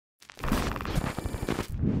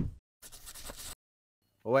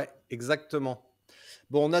Ouais, exactement.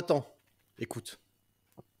 Bon, Nathan, écoute.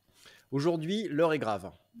 Aujourd'hui, l'heure est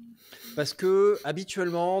grave. Parce que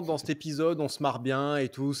habituellement, dans cet épisode, on se marre bien et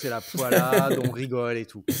tout, c'est la poilade, on rigole et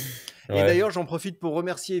tout. Et Ouais. d'ailleurs, j'en profite pour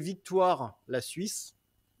remercier Victoire, la Suisse,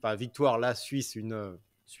 enfin Victoire, la Suisse, une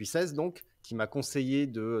Suissesse donc, qui m'a conseillé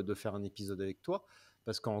de faire un épisode avec toi.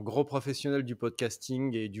 Parce qu'en gros professionnel du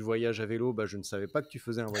podcasting et du voyage à vélo, bah, je ne savais pas que tu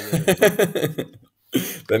faisais un voyage à vélo.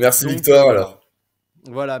 Bah, merci Donc Victor voilà. alors.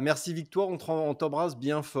 Voilà, merci Victoire, on t'embrasse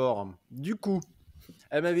bien fort. Du coup,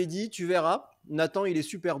 elle m'avait dit, tu verras, Nathan, il est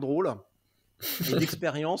super drôle. Et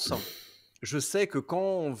d'expérience, je sais que quand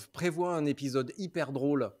on prévoit un épisode hyper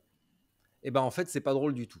drôle, eh ben en fait, c'est pas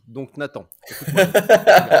drôle du tout. Donc Nathan, écoute-moi bien.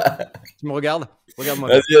 Regarde. Tu me regardes? Regarde-moi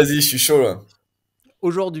bien. Vas-y, vas-y, je suis chaud là.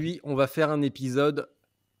 Aujourd'hui, on va faire un épisode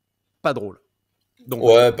pas drôle. Donc,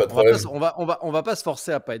 Ouais, pas de problème. on va pas se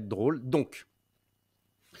forcer à pas être drôle. Donc,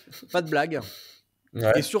 pas de blague. Et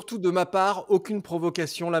Ouais. surtout, de ma part, aucune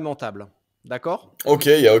provocation lamentable. D'accord? Ok,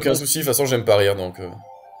 y a aucun Donc, souci. De toute façon, j'aime pas rire, donc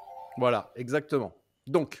voilà, exactement.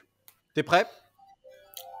 Donc, t'es prêt?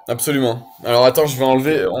 absolument. Alors attends, je vais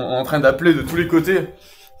enlever. On est en train d'appeler de tous les côtés.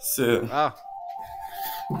 C'est. Ah,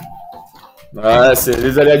 Ouais, c'est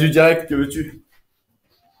les aléas du direct, que veux-tu?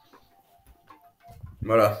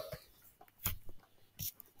 Voilà.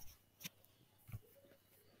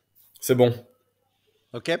 C'est bon.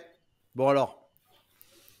 ok. Bon alors,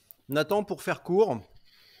 Nathan, pour faire court,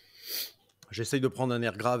 j'essaye de prendre un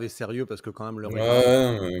air grave et sérieux parce que quand même l'heure est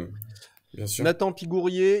grave. Ouais, bien sûr. Nathan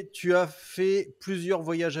Pigourier, tu as fait plusieurs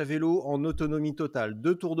voyages à vélo en autonomie totale.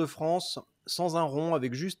 2 Tours de France, sans un rond,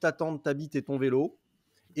 avec juste attendre ta bite et ton vélo.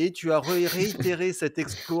 Et tu as réitéré cet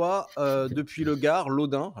exploit depuis le Gard,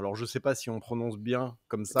 l'Audin. Alors je ne sais pas si on prononce bien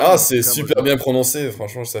comme ça, mais Ah, en tout c'est cas, moi super bien prononcé.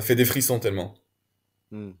 Franchement, ça fait des frissons tellement.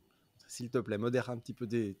 Hmm. S'il te plaît, modère un petit peu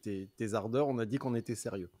tes ardeurs. On a dit qu'on était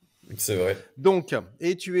sérieux. C'est vrai. Donc,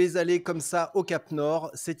 et tu es allé comme ça au Cap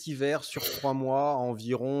Nord cet hiver sur 3 mois,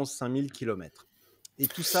 environ 5000 km. Et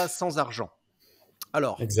tout ça sans argent.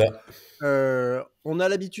 Alors, Exact. on a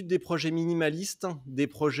l'habitude des projets minimalistes, des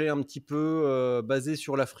projets un petit peu basés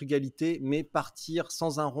sur la frugalité, mais partir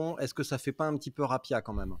sans un rond, est-ce que ça fait pas un petit peu rapia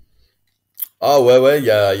quand même? Ah ouais, ouais, il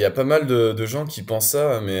y a pas mal de gens qui pensent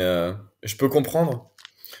ça, mais je peux comprendre.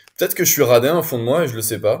 Peut-être que je suis radin au fond de moi et je le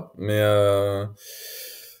sais pas, mais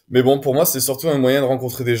bon, pour moi, c'est surtout un moyen de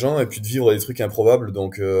rencontrer des gens et puis de vivre des trucs improbables.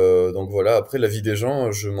 Donc voilà. Après, la vie des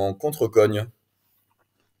gens, je m'en contrecogne.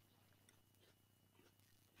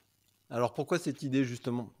 Alors pourquoi cette idée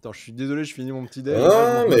justement? Attends, je suis désolé, je finis mon petit déj et là je m'en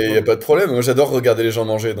Ah, mais il y a contrecogne. pas de problème. Moi, j'adore regarder les gens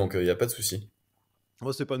manger, donc il y a pas de souci.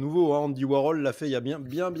 Moi, c'est pas nouveau, hein. Andy Warhol l'a fait il y a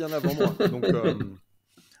bien avant moi. Donc,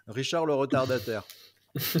 Richard le retardataire.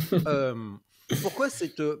 Euh, pourquoi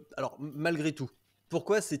cette. Alors, malgré tout,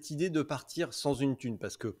 pourquoi cette idée de partir sans une thune?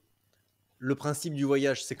 Parce que le principe du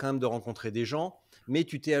voyage, c'est quand même de rencontrer des gens, mais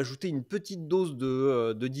tu t'es ajouté une petite dose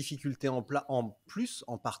de difficulté en plus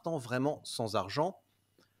en partant vraiment sans argent,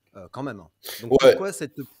 quand même, hein. Donc, Ouais. pourquoi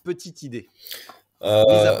cette petite idée? Mis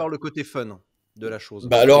à Euh, part le côté fun de la chose.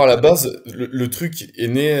 Bah alors C'est à la quoi donc? base, le truc est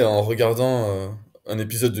né en regardant un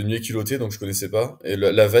épisode de Nuit culottée, donc je connaissais pas. Et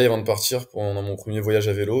la veille avant de partir pendant mon premier voyage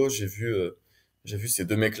à vélo, j'ai vu ces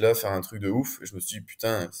deux mecs-là faire un truc de ouf. Et je me suis dit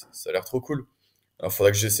putain, ça a l'air trop cool. Alors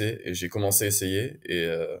faudra que j'essaie. Et j'ai commencé à essayer et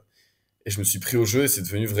je me suis pris au jeu et c'est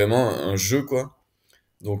devenu vraiment un jeu quoi.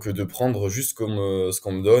 Donc de prendre juste comme ce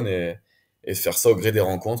qu'on me donne et faire ça au gré des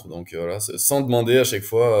rencontres. Donc voilà, sans demander à chaque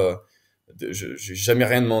fois. J'ai jamais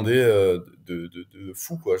rien demandé de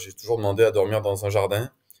fou quoi. J'ai toujours demandé à dormir dans un jardin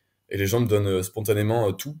et les gens me donnent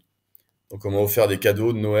spontanément tout. Donc on m'a offert des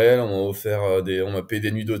cadeaux de Noël, on m'a payé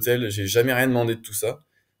des nuits d'hôtel. J'ai jamais rien demandé de tout ça,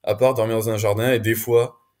 à part dormir dans un jardin et des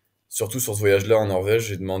fois, surtout sur ce voyage-là en Norvège,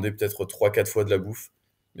 j'ai demandé peut-être 3 4 fois de la bouffe.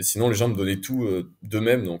 Mais sinon les gens me donnaient tout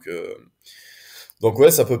d'eux-mêmes. Donc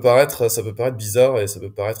ouais, ça peut paraître bizarre et ça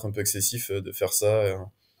peut paraître un peu excessif de faire ça.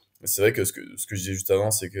 C'est vrai que ce que je disais juste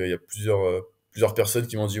avant, c'est qu'il y a plusieurs personnes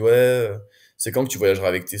qui m'ont dit ouais, c'est quand que tu voyageras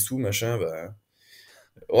avec tes sous, machin. Bah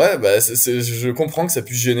ouais, bah je comprends que ça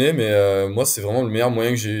puisse gêner, mais moi c'est vraiment le meilleur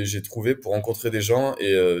moyen que j'ai trouvé pour rencontrer des gens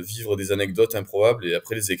et vivre des anecdotes improbables et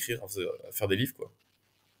après les écrire, faire des livres quoi.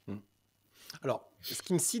 Hmm. Alors, ce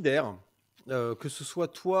qui me sidère, que ce soit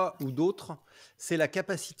toi ou d'autres, c'est la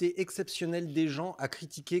capacité exceptionnelle des gens à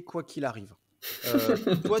critiquer quoi qu'il arrive.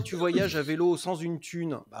 Toi, tu voyages à vélo sans une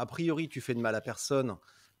thune, a priori, tu fais de mal à personne,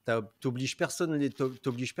 t'obliges personne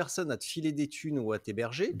à te filer des thunes ou à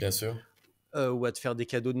t'héberger, Bien sûr. ou à te faire des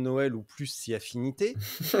cadeaux de Noël ou plus si affinité.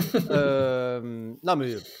 Non,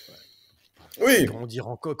 mais Oui, quand on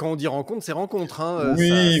dit rencontre, c'est rencontre, hein,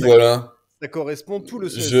 oui, voilà. Ça correspond tout le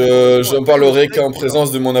ça correspond à J'en tout le parlerai qu'en spectre.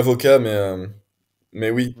 présence de mon avocat, mais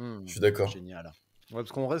oui, je Hmm, suis d'accord. génial. Ouais,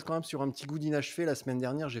 parce qu'on reste quand même sur un petit goût d'inachevé. La semaine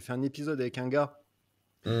dernière, j'ai fait un épisode avec un gars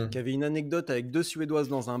qui Hmm. avait une anecdote avec 2 Suédoises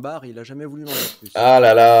dans un bar et il a jamais voulu m'en dire plus. Ah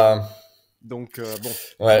là là, Donc bon,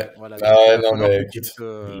 ouais. voilà, Ah il ouais, va non, falloir mais que écoute,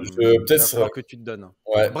 il peut-être, va falloir que tu te donnes.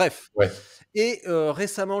 ouais, Bref. ouais. Et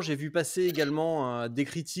récemment, j'ai vu passer également des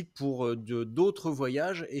critiques pour d'autres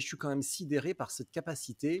voyages et je suis quand même sidéré par cette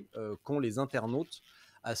capacité qu'ont les internautes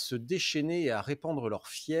à se déchaîner et à répandre leur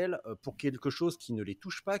fiel pour quelque chose qui ne les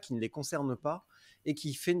touche pas, qui ne les concerne pas et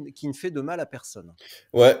qui ne fait de mal à personne.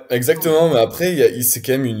 Ouais, Hum, exactement, mais après, c'est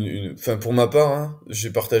quand même enfin, pour ma part, hein, j'ai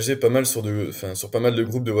partagé pas mal enfin, sur pas mal de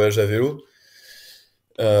groupes de voyage à vélo.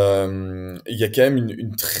 Il y a quand même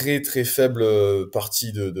une très très faible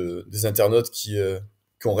partie des internautes qui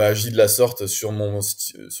ont réagi de la sorte sur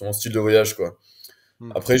sur mon style de voyage, quoi.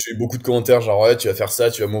 hum. Après, j'ai eu beaucoup de commentaires, genre, ouais, tu vas faire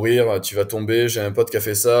ça, tu vas mourir, tu vas tomber. J'ai un pote qui a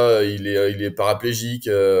fait ça, il est paraplégique.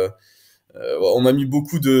 Ouais, on m'a mis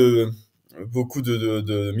beaucoup de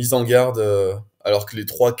mises en garde, alors que les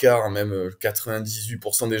trois quarts, même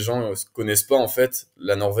 98% des gens connaissent pas, en fait,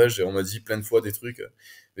 la Norvège. Et on m'a dit plein de fois des trucs.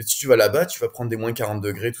 Mais si tu vas là-bas, tu vas prendre des moins 40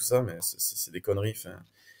 degrés, tout ça, mais c'est des conneries. Enfin,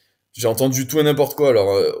 j'ai entendu tout et n'importe quoi.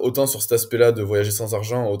 Alors, autant sur cet aspect-là de voyager sans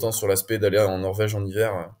argent, autant sur l'aspect d'aller en Norvège en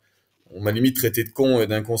hiver. On m'a limite traité de con et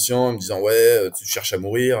d'inconscient en me disant ouais, tu cherches à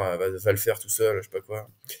mourir, va le faire tout seul, je sais pas quoi.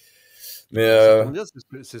 Mais Bah, ça tombe bien,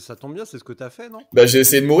 ça tombe bien, c'est ce que tu as fait, non? bah, j'ai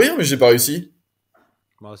essayé de mourir, mais j'ai pas réussi.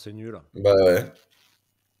 Bah, c'est nul. Bah ouais.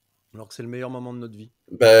 Alors que c'est le meilleur moment de notre vie.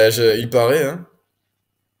 Bah il paraît, hein.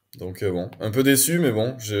 Donc bon, un peu déçu, mais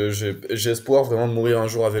bon, j'ai espoir vraiment de mourir un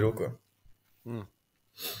jour à vélo, quoi. Hum.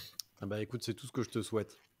 Ah bah écoute, c'est tout ce que je te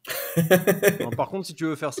souhaite. Non, par contre, si tu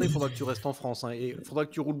veux faire ça, il faudra que tu restes en France, hein, et il faudra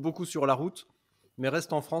que tu roules beaucoup sur la route. Mais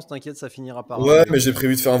reste en France, t'inquiète, ça finira par Ouais, arriver. mais j'ai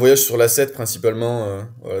prévu de faire un voyage sur la 7 principalement,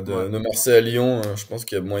 voilà, Ouais, de Marseille à Lyon, je pense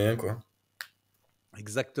qu'il y a moyen, quoi.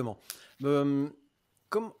 exactement. Euh,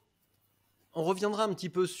 comme on reviendra un petit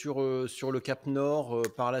peu sur le Cap Nord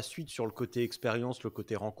par la suite, sur le côté expérience, le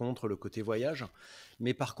côté rencontre, le côté voyage.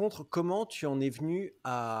 Mais par contre, comment tu en es venu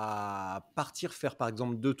à partir faire par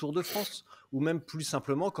exemple 2 Tours de France? Ou même plus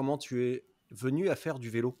simplement, comment tu es venu à faire du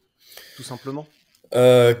vélo? Tout simplement.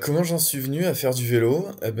 Comment j'en suis venu à faire du vélo?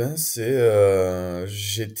 Eh ben,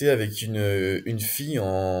 j'étais avec une fille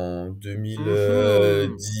en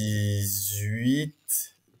Mhm. 2018,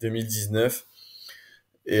 2019,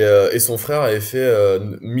 et son frère avait fait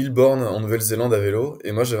 1000 bornes en Nouvelle-Zélande à vélo,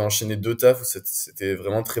 et moi j'avais enchaîné deux tafs où c'était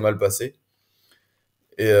vraiment très mal passé.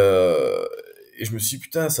 Et, euh, et je me suis dit,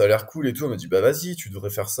 putain, ça a l'air cool et tout. Elle m'a dit, bah vas-y, tu devrais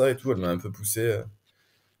faire ça et tout. Elle m'a un peu poussé.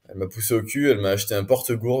 Elle m'a poussé au cul, elle m'a acheté un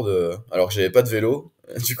porte-gourde alors que j'avais pas de vélo.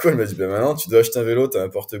 Du coup, elle m'a dit, bah maintenant, tu dois acheter un vélo, t'as un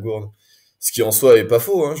porte-gourde. Ce qui en soi est pas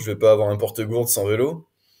faux, hein, je vais pas avoir un porte-gourde sans vélo.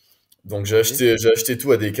 Donc Oui. j'ai acheté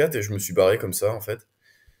tout à Decat et je me suis barré comme ça, en fait.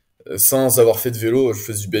 Sans avoir fait de vélo, je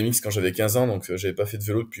faisais du BMX quand j'avais 15 ans, donc j'avais pas fait de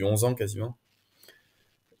vélo depuis 11 ans quasiment.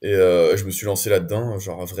 Et je me suis lancé là-dedans,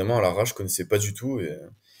 genre vraiment à l'arrache, je connaissais pas du tout.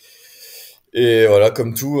 Et voilà,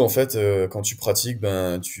 comme tout, en fait, quand tu pratiques,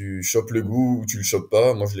 ben tu chopes le goût ou tu le chopes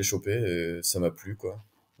pas. Moi, je l'ai chopé et ça m'a plu, quoi.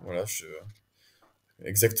 Voilà,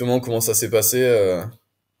 exactement comment ça s'est passé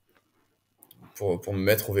pour me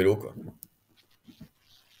mettre au vélo, quoi.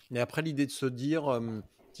 Et après, l'idée de se dire,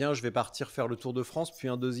 tiens, je vais partir faire le Tour de France, puis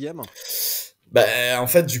un deuxième. Bah, en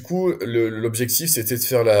fait, du coup, l'objectif, c'était de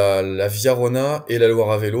faire la Via Rona et la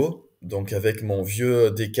Loire à vélo. Donc, avec mon vieux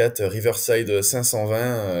D4 Riverside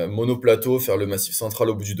 520, monoplateau, faire le Massif Central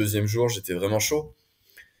au bout du deuxième jour, j'étais vraiment chaud.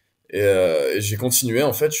 Et j'ai continué,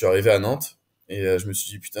 en fait, je suis arrivé à Nantes, et je me suis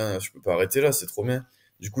dit, putain, je peux pas arrêter là, c'est trop bien.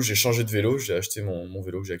 Du coup, j'ai changé de vélo, j'ai acheté mon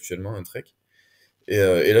vélo que j'ai actuellement, un Trek. Et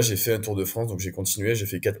là, j'ai fait un Tour de France, donc j'ai continué, j'ai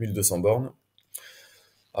fait 4200 bornes.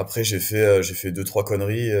 Après, j'ai fait deux, trois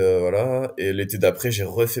conneries, voilà. Et l'été d'après, j'ai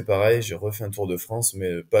refait pareil, j'ai refait un Tour de France,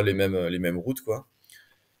 mais pas les mêmes routes, quoi.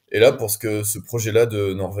 Et là, Mhm. pour ce projet-là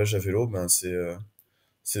de Norvège à vélo, ben,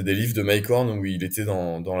 c'est des livres de Mike Horn où il était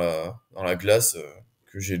dans la glace,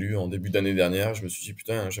 que j'ai lu en début d'année dernière. Je me suis dit,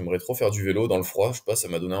 putain, j'aimerais trop faire du vélo dans le froid, je sais pas, ça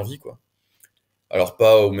m'a donné envie, quoi. Alors,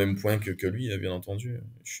 pas au même point que lui, hein, bien entendu.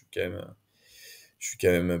 Je suis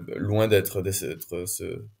quand même loin d'être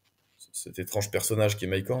cet étrange personnage qui est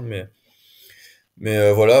Mike Horn,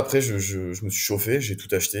 mais voilà, après, je me suis chauffé, j'ai tout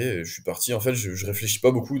acheté, et je suis parti. En fait, je réfléchis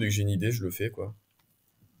pas beaucoup, dès que j'ai une idée, je le fais, quoi.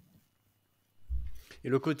 Et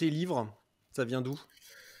le côté livre, ça vient d'où?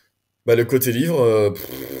 Bah, le côté livre,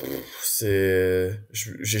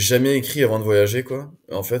 j'ai jamais écrit avant de voyager, quoi.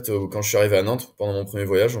 En fait, quand je suis arrivé à Nantes, pendant mon premier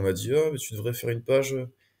voyage, on m'a dit, oh, mais tu devrais faire une page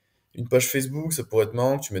Facebook, ça pourrait être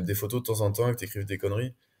marrant que tu mettes des photos de temps en temps et que t'écrives des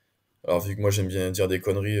conneries. Alors vu que moi j'aime bien dire des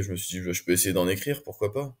conneries, je me suis dit, bah, je peux essayer d'en écrire,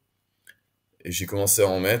 pourquoi pas? Et j'ai commencé à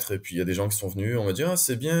en mettre, et puis il y a des gens qui sont venus, on m'a dit, ah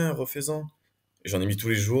c'est bien, refais-en. Et j'en ai mis tous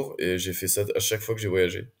les jours, et j'ai fait ça à chaque fois que j'ai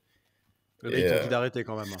voyagé. Le mec, Et ils t'ont dit d'arrêter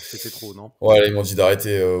quand même, hein. C'était trop, non? ouais, là, ils m'ont dit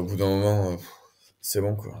d'arrêter au bout d'un moment, c'est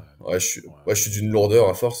bon quoi. Ouais, Ouais, ouais. je suis d'une lourdeur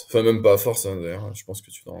à force. Enfin, même pas à force, hein, d'ailleurs, je pense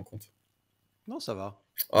que tu t'en rends compte. Non, ça va.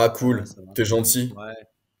 Ah, Ça va, cool, ça va. t'es gentil. Ouais,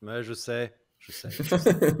 ouais, je sais.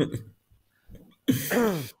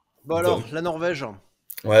 Bon alors, Donc, la Norvège,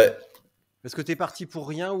 ouais, est-ce que t'es parti pour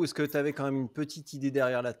rien ou est-ce que t'avais quand même une petite idée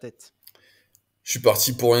derrière la tête? je suis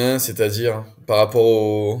parti pour rien, c'est-à-dire par rapport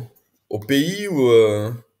au pays ou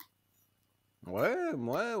Ouais,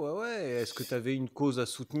 ouais, ouais, ouais. Est-ce que t'avais une cause à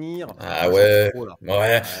soutenir? Ah Moi, j'en peux ouais, trop là. ouais.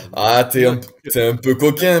 Ouais, Ah, le- t'es un peu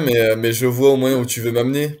coquin, mais je vois au moins où tu veux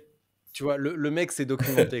m'amener. tu vois, le mec s'est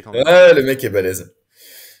documenté quand même. Ouais, le mec est balèze.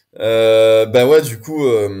 Bah ouais, du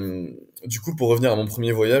coup, pour revenir à mon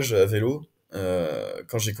premier voyage à vélo,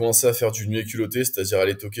 quand j'ai commencé à faire du nu et culotté, c'est-à-dire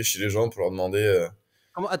aller toquer chez les gens pour leur demander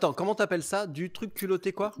Attends, comment t'appelles ça? Du truc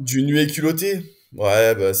culotté quoi? du nu et culotté.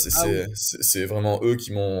 Ouais, bah Ah oui. c'est vraiment eux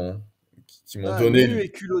qui m'ont Ah, donné. nu et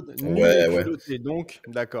Ouais, ouais. culotté, donc,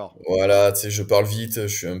 d'accord. Voilà, tu sais, je parle vite,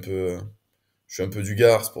 je suis un peu du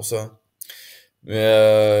Gard, c'est pour ça.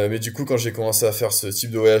 Mais du coup, quand j'ai commencé à faire ce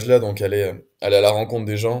type de voyage-là, donc aller à la rencontre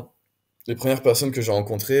des gens, les premières personnes que j'ai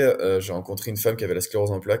rencontré une femme qui avait la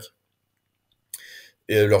sclérose en plaques.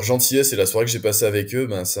 Et leur gentillesse et la soirée que j'ai passée avec eux,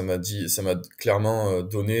 ben, ça m'a clairement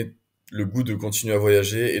donné le goût de continuer à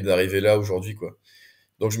voyager et d'arriver là aujourd'hui, quoi.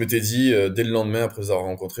 Donc je m'étais dit, dès le lendemain, après les avoir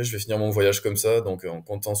rencontrés, je vais finir mon voyage comme ça, donc en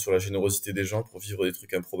comptant sur la générosité des gens pour vivre des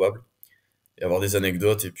trucs improbables et avoir des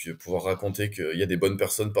anecdotes et puis pouvoir raconter qu'il y a des bonnes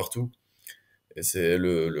personnes partout. Et c'est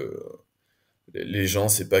les gens,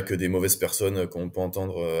 c'est pas que des mauvaises personnes qu'on peut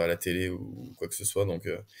entendre à la télé ou quoi que ce soit. Donc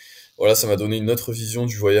voilà, ça m'a donné une autre vision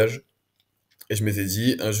du voyage. Et je m'étais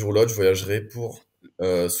dit, un jour ou l'autre, je voyagerai pour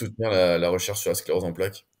soutenir la recherche sur la sclérose en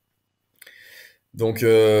plaques.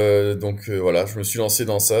 Voilà, je me suis lancé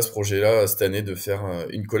dans ça, ce projet-là, cette année, de faire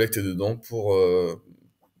une collecte de dons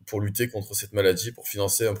pour lutter contre cette maladie, pour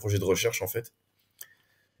financer un projet de recherche, en fait.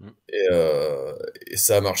 Hmm. Et, euh, et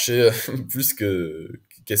ça a marché plus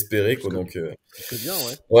qu'espéré, Plus quoi. que, Donc, plus que bien,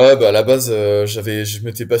 ouais. ouais, bah à la base, je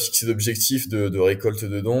m'étais pas fixé d'objectif de récolte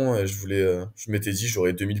de dons, et je m'étais dit,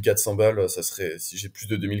 j'aurais 2400 balles, si j'ai plus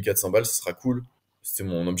de 2400 balles, ça sera cool. C'était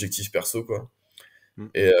mon objectif perso, quoi.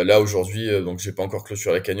 Hmm. Et là, aujourd'hui, donc j'ai pas encore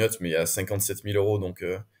clôturé la cagnotte, mais il y a 57 000 euros, donc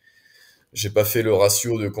j'ai pas fait le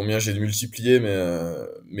ratio de combien j'ai multiplié,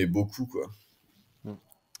 mais beaucoup, quoi. Hmm.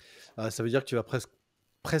 Ah, ça veut dire que tu vas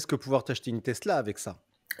presque pouvoir t'acheter une Tesla avec ça.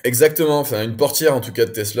 Exactement, enfin une portière en tout cas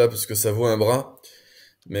de Tesla, parce que ça vaut un bras.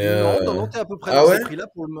 Mais Non, non, non, t'es à peu près dans ah ces ouais? prix-là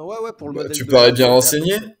ouais, ouais, pour le Bah, modèle tu de parais bien voiture, t'es à peu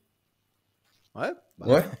renseigné? près. Ouais, bah,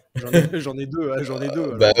 Ouais. j'en ai deux, hein, j'en ai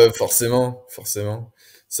deux Bah alors. forcément, forcément.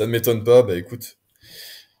 Ça ne m'étonne pas, bah écoute,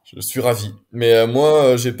 je suis ravi. Mais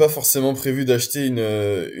moi, j'ai pas forcément prévu d'acheter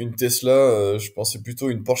une Tesla, je pensais plutôt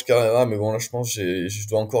une Porsche Carrera, mais bon là je pense que je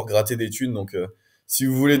dois encore gratter des thunes, donc si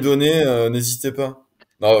vous voulez Hmm. donner, n'hésitez pas.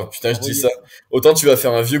 Non, putain, je dis ça. Envoyez. Autant tu vas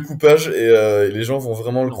faire un vieux coupage et les gens vont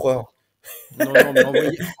vraiment le Non, croire. non, non, mais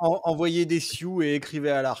envoyez des sioux et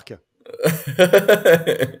écrivez à l'arc.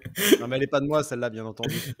 Non, mais elle est pas de moi, celle-là, bien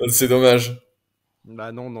entendu. C'est dommage.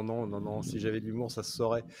 Bah non, non, non, non, non, si j'avais de l'humour, ça se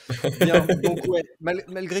saurait. Bien, donc ouais,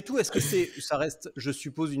 malgré tout, est-ce que ça reste, je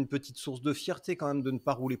suppose, une petite source de fierté quand même de ne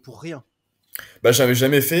pas rouler pour rien? Bah, j'avais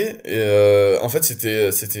jamais fait et en fait,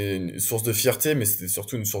 c'était une source de fierté, mais c'était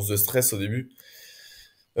surtout une source de stress au début.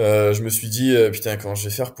 Je me suis dit, putain, comment je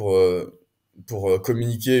vais faire pour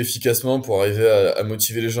communiquer efficacement, pour arriver à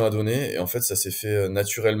motiver les gens à donner. Et en fait, ça s'est fait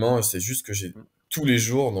naturellement. Et c'est juste que j'ai Mm. tous les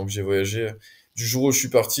jours, donc j'ai voyagé du jour où je suis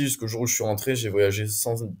parti jusqu'au jour où je suis rentré, j'ai voyagé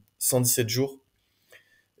 117 jours.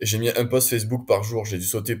 Et j'ai mis un post Facebook par jour. J'ai dû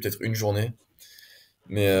sauter peut-être une journée.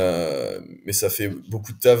 Mais ça fait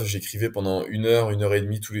beaucoup de taf. J'écrivais pendant une heure et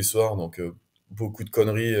demie tous les soirs. Donc beaucoup de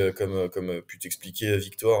conneries, comme pu t'expliquer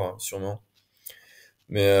Victoire, hein, sûrement.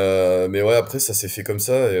 Mais ouais, après, ça s'est fait comme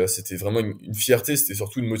ça, et c'était vraiment une fierté, c'était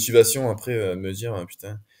surtout une motivation après, de me dire, ah,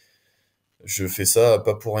 putain, je fais ça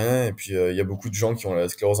pas pour rien, et puis il y a beaucoup de gens qui ont la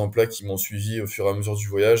sclérose en plaques qui m'ont suivi au fur et à mesure du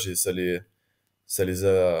voyage, et ça les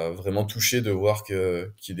a vraiment touchés de voir qu'il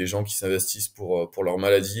y ait des gens qui s'investissent pour leur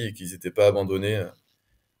maladie et qu'ils n'étaient pas abandonnés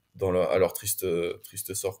à leur triste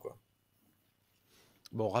sort, quoi.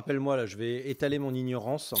 Bon, rappelle-moi, là, je vais étaler mon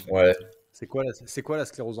ignorance. Ouais. C'est quoi la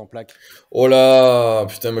sclérose en plaques? Oh là,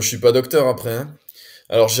 putain, moi je suis pas docteur après, hein.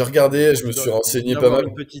 Alors j'ai regardé, je me Tu suis dois renseigné bien pas avoir mal,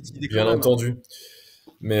 une petite idée quand bien même. entendu.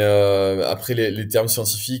 Mais après les termes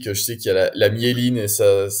scientifiques, je sais qu'il y a la myéline et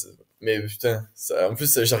Mais putain, en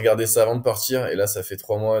plus, j'ai regardé ça avant de partir, et là, ça fait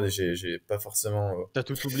 3 mois, et j'ai pas forcément... T'as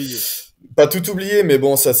tout oublié. pas tout oublié, mais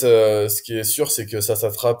bon, ce qui est sûr, c'est que ça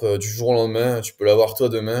s'attrape du jour au lendemain. Tu peux l'avoir toi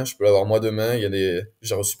demain, je peux l'avoir moi demain.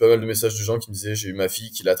 J'ai reçu pas mal de messages de gens qui me disaient, j'ai eu ma fille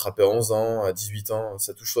qui l'a attrapé à 11 ans, à 18 ans.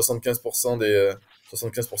 Ça touche 75%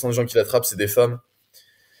 75% des gens qui l'attrapent, c'est des femmes.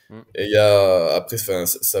 Mm. Et après, enfin,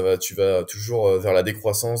 ça va, tu vas toujours vers la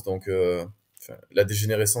décroissance, donc, enfin, la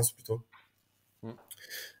dégénérescence plutôt. Mm.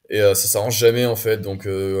 Et ça s'arrange jamais en fait, donc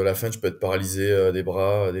à la fin tu peux être paralysé des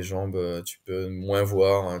bras, des jambes, tu peux moins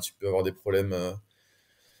voir, hein, tu peux avoir des problèmes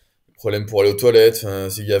pour aller aux toilettes. Enfin,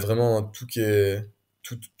 il y a vraiment tout est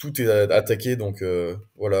attaqué, donc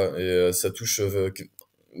voilà. Et ça touche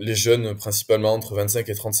les jeunes principalement entre 25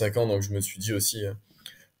 et 35 ans, donc je me suis dit aussi,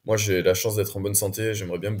 moi j'ai la chance d'être en bonne santé,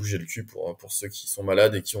 j'aimerais bien bouger le cul pour ceux qui sont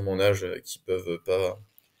malades et qui ont mon âge, qui peuvent pas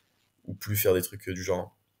ou plus faire des trucs du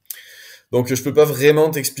genre. Donc je peux pas vraiment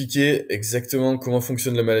t'expliquer exactement comment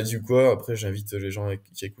fonctionne la maladie ou quoi. Après, j'invite les gens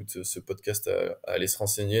qui écoutent ce podcast à aller se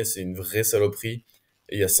renseigner. C'est une vraie saloperie.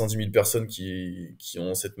 Et il y a 110 000 personnes qui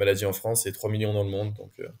ont cette maladie en France et 3 millions dans le monde.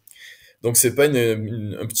 Donc c'est pas un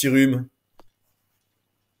petit rhume.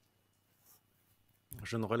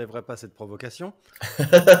 Je ne relèverai pas cette provocation,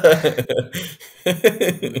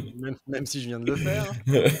 même si je viens de le faire.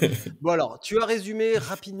 Bon alors, tu as résumé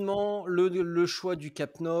rapidement le choix du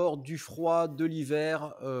Cap Nord, du froid, de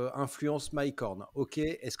l'hiver, influence Mycorn. Ok,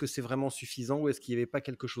 est-ce que c'est vraiment suffisant ou est-ce qu'il n'y avait pas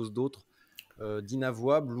quelque chose d'autre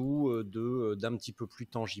d'inavouable ou d'un petit peu plus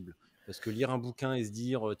tangible? Parce que lire un bouquin et se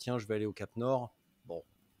dire, tiens, je vais aller au Cap Nord, bon,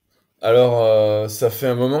 Alors, ça fait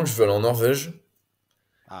un moment que je veux aller en Norvège.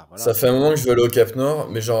 ah Ça voilà, fait un moment que je veux aller au Cap Nord,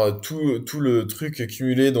 mais genre tout le truc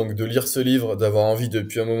cumulé, donc de lire ce livre, d'avoir envie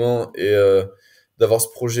depuis un moment et d'avoir ce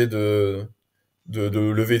projet de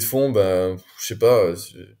levée de fonds, ben, je sais pas,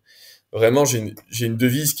 vraiment, j'ai une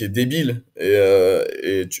devise qui est débile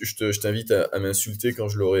et je t'invite à m'insulter quand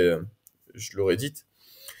je l'aurai dite.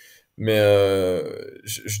 Mais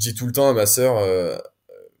je dis tout le temps à ma sœur,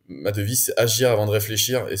 ma devise, c'est agir avant de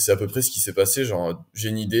réfléchir. Et c'est à peu près ce qui s'est passé. Genre, j'ai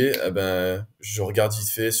une idée, eh ben, je regarde vite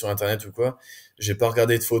fait sur Internet ou quoi. J'ai pas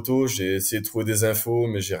regardé de photos, j'ai essayé de trouver des infos,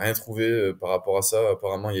 mais j'ai rien trouvé par rapport à ça.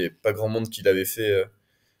 Apparemment, il y avait pas grand monde qui l'avait fait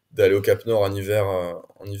d'aller au Cap Nord en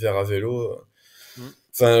hiver à vélo. hmm.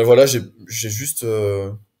 Enfin, voilà, j'ai juste,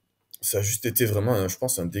 ça a juste été vraiment, je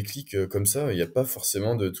pense, un déclic comme ça. Il n'y a pas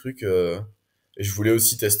forcément de truc. Et je voulais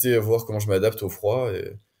aussi tester, voir comment je m'adapte au froid.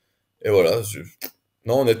 Et voilà.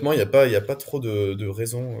 Non, honnêtement, il y a pas trop de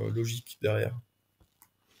raisons logiques derrière.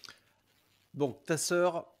 Bon, ta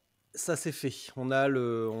sœur, ça c'est fait. On a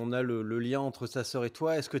le lien entre sa sœur et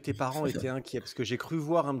toi. Est-ce que tes parents étaient inquiets? Parce que j'ai cru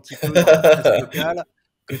voir un petit peu dans la presse locale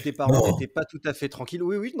que tes parents Non. n'étaient pas tout à fait tranquilles.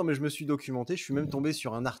 Oui, oui, non, mais je me suis documenté. Je suis même tombé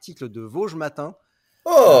sur un article de Vosges Matin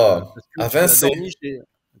Oh! parce que À Vincé.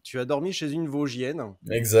 tu as dormi chez une Vosgienne.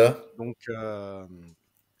 Exact. Donc,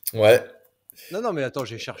 Ouais. non, non, mais attends,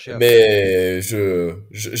 j'ai cherché après. Mais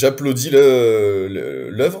j'applaudis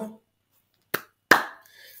l'œuvre.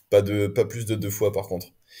 Pas plus de 2 fois par contre.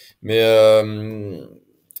 Mais,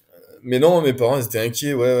 mais non, mes parents ils étaient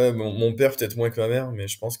inquiets. Ouais, ouais. Mon père peut-être moins que ma mère, mais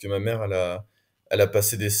je pense que ma mère, elle a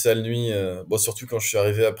passé des sales nuits. Bon, surtout quand je suis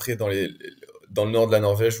arrivé après dans le nord de la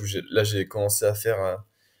Norvège où j'ai commencé à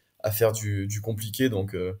faire du compliqué.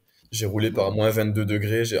 Donc, j'ai roulé Mhm. par moins 22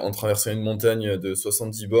 degrés. En traversant une montagne de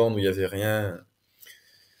 70 bornes où il y avait rien.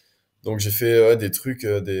 Donc, j'ai fait ouais, des trucs,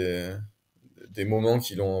 des moments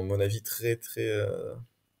qui l'ont, à mon avis, très, très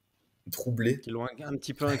troublé. Qui l'ont un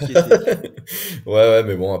petit peu inquiété. Ouais, ouais,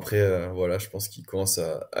 mais bon, après, voilà, je pense qu'ils commencent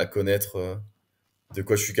à connaître de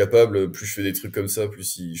quoi je suis capable. Plus je fais des trucs comme ça,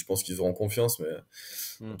 plus je pense qu'ils auront confiance. Mais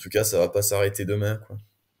en Hmm. tout cas, ça va pas s'arrêter demain, quoi.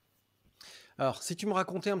 Alors, si tu me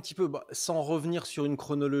racontais un petit peu, bah, sans revenir sur une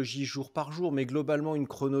chronologie jour par jour, mais globalement une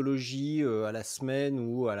chronologie à la semaine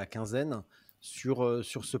ou à la quinzaine sur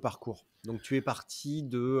ce parcours. Donc, tu es parti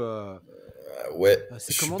Ouais,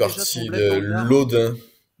 c'est je suis comment déjà ton parti bled de dans le Gard? Laudun.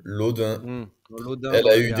 Laudun. Dans l'Audin, dans le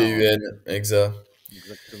Gard, ouais, Laudun, exact.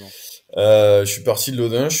 exactement. Je suis parti de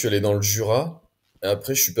Laudun, je suis allé dans le Jura. Et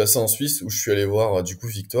après, je suis passé en Suisse où je suis allé voir du coup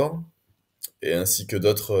Victoire et ainsi que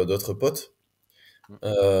d'autres potes. Mm.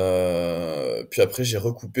 Puis après, j'ai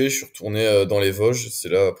recoupé, je suis retourné dans les Vosges. C'est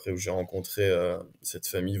là après où j'ai rencontré cette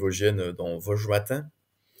famille vosgienne dans Vosges Matin.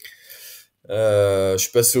 Je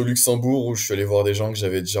suis passé au Luxembourg où je suis allé voir des gens que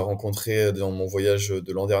j'avais déjà rencontrés dans mon voyage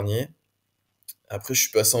de l'an dernier. Après, je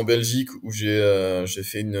suis passé en Belgique où j'ai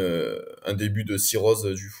fait un début de cirrhose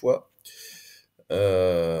du foie.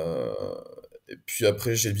 Euh, et puis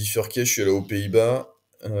après, j'ai bifurqué, je suis allé aux Pays-Bas.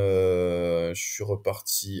 Je suis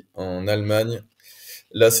reparti en Allemagne.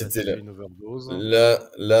 Là, Là, c'était t'as fait une overdose.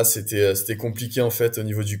 là, c'était compliqué en fait au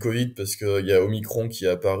niveau du Covid parce qu'il y a Omicron qui est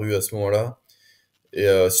apparu à ce moment-là et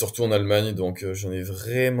surtout en Allemagne. Donc j'en ai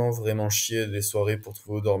vraiment vraiment chié des soirées pour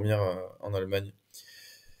trouver où dormir en Allemagne.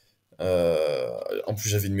 En plus,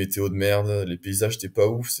 j'avais une météo de merde, les paysages étaient pas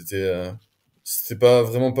ouf, c'était pas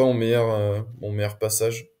vraiment pas mon meilleur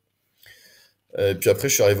passage. Et puis après,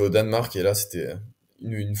 je suis arrivé au Danemark et là, c'était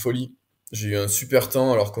une folie. J'ai eu un super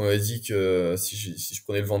temps alors qu'on m'avait dit que si je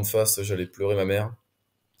prenais le vent de face, j'allais pleurer ma mère.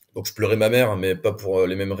 Donc je pleurais ma mère, mais pas pour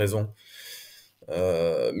les mêmes raisons.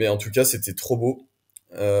 Mais en tout cas, c'était trop beau.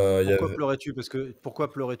 Il y Pourquoi avait... pleurais-tu?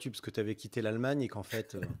 Pourquoi pleurais-tu? Parce que tu avais quitté l'Allemagne et qu'en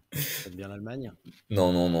fait, t'aimes bien l'Allemagne?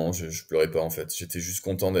 Non, non, non, je pleurais pas en fait. J'étais juste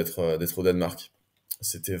content d'être au Danemark.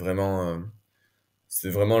 C'était vraiment, euh, c'était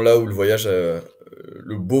vraiment là où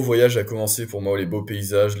le beau voyage a commencé pour moi, les beaux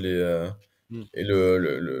paysages, Hmm. et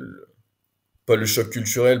pas le choc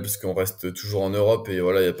culturel parce qu'on reste toujours en Europe et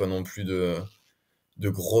voilà, il y a pas non plus de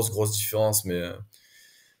grosses différences, mais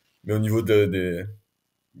au niveau des...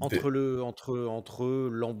 Entre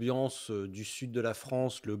l'ambiance du sud de la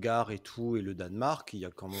France, le Gard et tout, et le Danemark,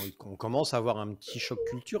 on commence à avoir un petit choc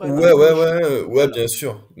culturel, un Ouais, peu ouais, un choc ouais, ouais, culturel, bien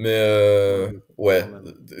sûr. Mais ouais, ouais, quand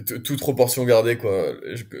même. toute proportion gardée, quoi.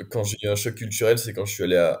 Quand j'ai eu un choc culturel, c'est quand je suis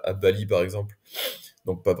allé à Bali, par exemple.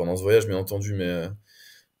 Donc pas pendant ce voyage, bien entendu, mais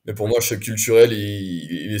pour Ouais. moi, le choc culturel,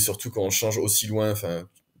 il est surtout quand on change aussi loin. Enfin,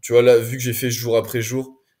 tu vois, là, vu que j'ai fait jour après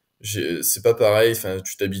jour, c'est pas pareil. Enfin,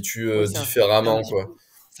 tu t'habitues Oui, c'est un différemment, petit quoi. peu,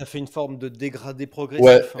 ça fait une forme de dégradé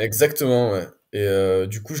Ouais, progressif. exactement, ouais. Et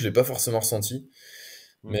du coup, je l'ai pas forcément ressenti.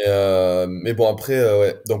 Hmm. Mais bon, après,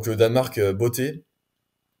 ouais. Donc le Danemark, beauté.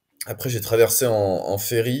 Après, j'ai traversé en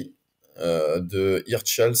ferry de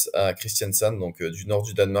Hirtshals à Kristiansand, donc du nord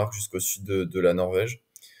du Danemark jusqu'au sud de la Norvège.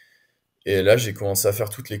 Et là, j'ai commencé à faire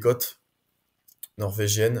toutes les côtes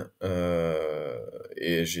norvégiennes.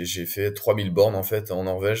 Et j'ai fait 3000 bornes en fait en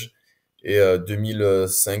Norvège et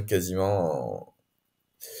 2005 quasiment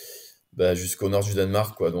bah, jusqu'au nord du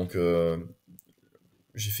Danemark, quoi. Donc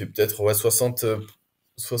j'ai fait peut-être ouais,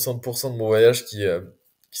 60% de mon voyage qui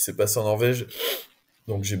s'est passé en Norvège.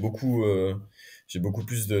 Donc j'ai beaucoup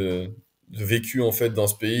plus de vécu en fait dans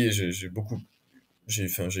ce pays et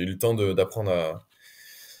enfin, j'ai eu le temps d'apprendre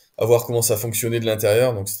à voir comment ça fonctionnait de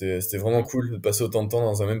l'intérieur. Donc c'était vraiment Hmm. cool de passer autant de temps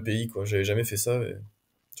dans un même pays, quoi. J'avais jamais fait ça et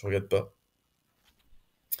je regrette pas.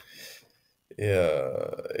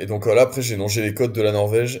 Et donc voilà, après j'ai longé les côtes de la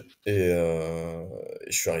Norvège et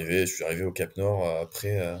je suis arrivé au Cap Nord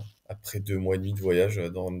après 2 mois et demi de voyage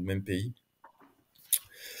dans le même pays.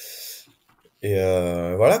 Et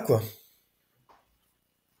voilà quoi.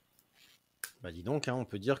 Bah dis donc, hein, on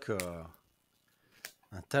peut dire que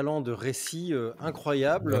un talent de récit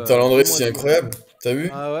incroyable, Un talent de prends-moi récit de... incroyable, t'as vu?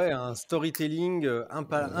 Ah ouais, un storytelling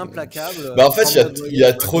implacable. Bah en fait, Prends-moi de il y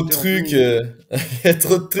a voyage trop de raconté en deux trucs, minutes. il y a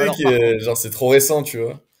trop de trucs, Alors par contre, genre c'est trop récent, tu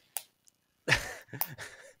vois.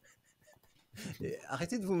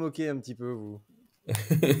 arrêtez de vous moquer un petit peu, vous.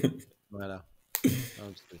 Voilà. Non,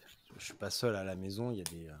 parce que je suis pas seul à la maison, il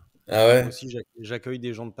y a Ah moi ouais? aussi j'accueille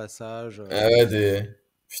des gens de passage, Ah ouais,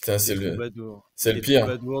 putain, c'est le des pire.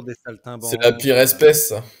 troubadours, des C'est la saltimbanques. pire espèce,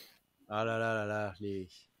 ça. Ah là là là là,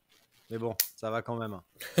 mais bon, ça va quand même, hein.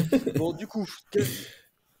 Bon, du coup,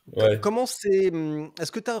 Ouais. comment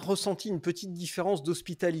est-ce que tu as ressenti une petite différence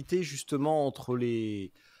d'hospitalité justement entre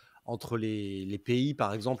les pays,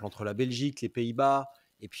 par exemple, entre la Belgique, les Pays-Bas,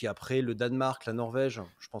 et puis après le Danemark, la Norvège?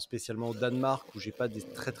 Je pense spécialement au Danemark, où j'ai pas des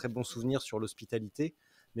très très bons souvenirs sur l'hospitalité.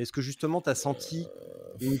 Mais est-ce que justement tu as senti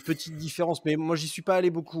une petite différence? Mais moi, j'y suis pas allé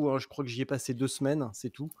beaucoup, hein. Je crois que j'y ai passé 2 semaines, c'est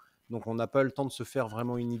tout. Donc on n'a pas eu le temps de se faire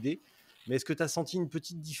vraiment une idée. Mais est-ce que tu as senti une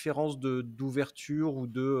petite différence d'ouverture ou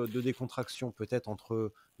de décontraction peut-être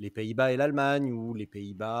entre les Pays-Bas et l'Allemagne ou les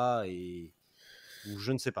Pays-Bas et ou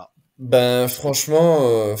je ne sais pas. Ben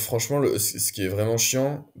franchement, ce qui est vraiment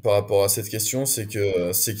chiant par rapport à cette question, c'est qu'il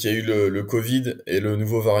y a eu le Covid et le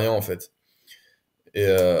nouveau variant en fait.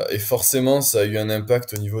 Et forcément, ça a eu un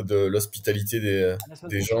impact au niveau de l'hospitalité À la semaine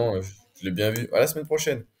des prochaine. gens. Je l'ai bien vu. À la semaine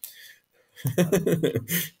prochaine. Voilà.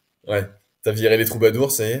 Ouais. T'as viré les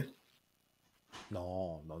troubadours, ça y est?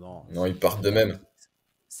 Non, non, non, Non, ils c'est partent la de dame même.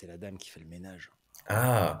 c'est la dame qui fait le ménage.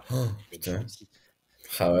 Ah, oh, Faut être putain. gentil.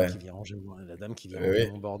 Ah ouais. La dame qui vient ranger Oui.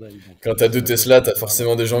 mon bordel. Donc Quand t'as deux ça doit Tesla, faire t'as bizarre.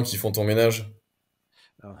 forcément des gens qui font ton ménage.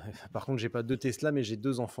 Alors, par contre, j'ai pas 2 Tesla, mais j'ai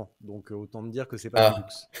 2 enfants. Donc autant me dire que c'est pas du Ah.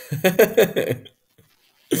 luxe.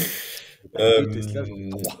 J'ai pas 2 Tesla, j'en ai Euh,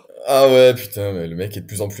 3. Ah ouais, putain, mais le mec est de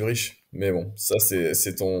plus en plus riche. Mais bon, ça c'est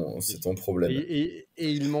Et, ton problème. et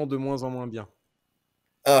il ment de moins en moins bien.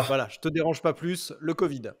 Ah, Voilà, je te dérange pas plus. Le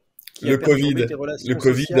Covid. qui a Le perturbé Covid. tes Le relations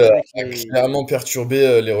Covid sociales avec a les... clairement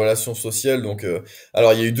perturbé les relations sociales. Donc,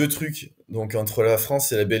 alors, il y a eu deux trucs. Donc, entre la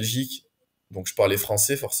France et la Belgique, donc je parlais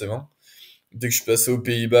français forcément. Dès que je suis passé aux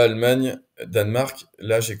Pays-Bas, Allemagne, Danemark,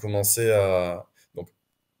 là, j'ai commencé à... Donc,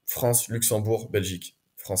 France, Luxembourg, Belgique,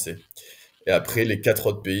 français. Et après, Ok. les quatre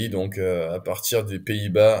autres pays, donc à partir des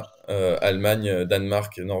Pays-Bas, Allemagne,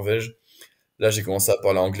 Danemark, Norvège, là, j'ai commencé à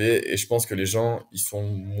parler anglais. Et je pense que les gens, ils sont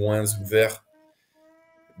moins ouverts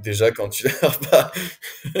déjà quand tu leur parles.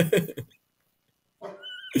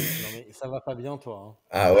 Non mais ça va pas bien toi,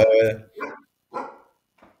 Ah ouais, ouais.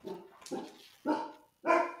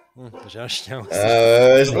 J'ai un chien Ah aussi.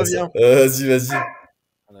 ouais, ouais, Je je vois ça. reviens. Vas-y, vas-y.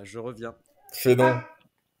 Voilà, je reviens. Fais donc.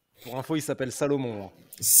 Pour info, il s'appelle Salomon, hein.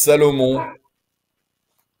 Salomon.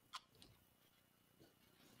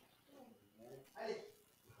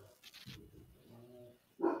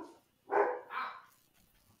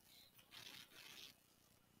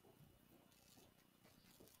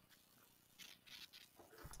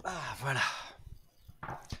 Ah voilà.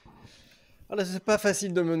 Voilà, c'est pas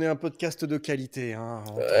facile de mener un podcast de qualité, hein,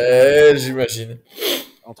 Ouais, j'imagine.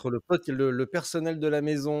 entre le personnel de la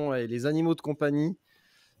maison et les animaux de compagnie.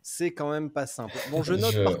 C'est quand même pas simple. Bon, je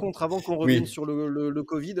note par Je... contre, avant qu'on revienne Oui. sur le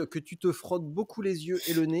Covid, que tu te frottes beaucoup les yeux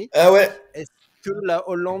et le nez. Ah ouais. Est-ce que la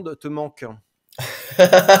Hollande te manque?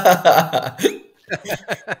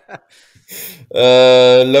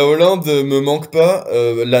 La Hollande me manque pas.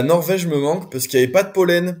 La Norvège me manque parce qu'il n'y avait pas de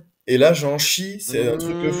pollen. Et là, j'en chie. C'est un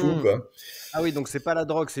truc de fou, Mmh. quoi. Ah oui, donc c'est pas la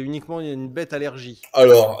drogue, c'est uniquement une bête allergie.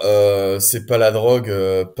 Alors, c'est pas la drogue,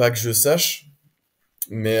 pas que je sache.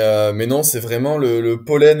 Mais non, c'est vraiment le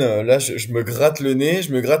pollen. Là, je me gratte le nez,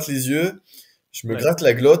 je me gratte les yeux, je me Ouais. gratte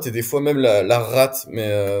la glotte et des fois même la rate.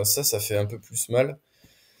 Mais ça fait un peu plus mal.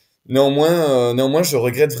 Néanmoins, je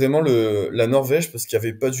regrette vraiment la Norvège parce qu'il n'y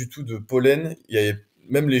avait pas du tout de pollen. Il y avait,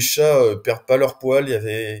 même les chats perdent pas leur poil.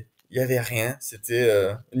 Il y avait rien. C'était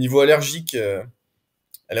au niveau allergique,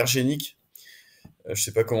 allergénique. Je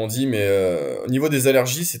sais pas comment on dit, mais au niveau des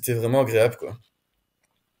allergies, c'était vraiment agréable, quoi.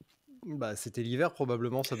 Bah, c'était l'hiver,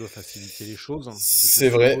 probablement, ça doit faciliter les choses. Je C'est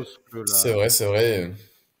vrai, suppose que c'est là, vrai, c'est vrai.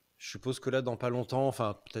 je suppose que là, dans pas longtemps,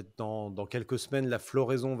 enfin peut-être dans quelques semaines, la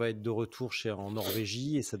floraison va être de retour en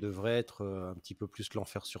Norvégie et ça devrait être un petit peu plus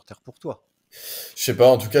l'enfer sur Terre pour toi, Je sais pas,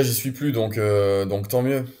 en tout cas, j'y suis plus, donc tant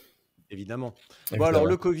mieux, évidemment. Bon, alors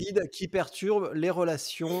le évidemment. Covid qui perturbe les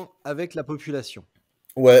relations avec la population.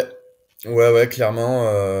 Ouais, ouais,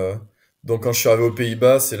 clairement. Donc quand je suis arrivé aux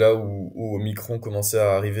Pays-Bas, c'est là où Omicron commençait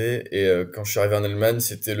à arriver. Et quand je suis arrivé en Allemagne,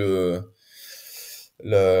 c'était la-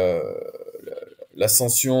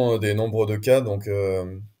 l'ascension des nombres de cas. Donc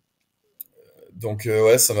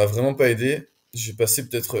ouais, ça m'a vraiment pas aidé. J'ai passé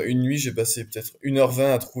peut-être une nuit, j'ai passé peut-être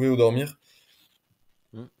 1h20 à trouver où dormir.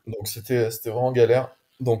 Hmm. Donc c'était vraiment galère.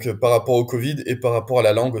 Donc par rapport au Covid et par rapport à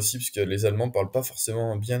la langue aussi, puisque les Allemands parlent pas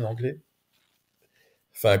forcément bien anglais.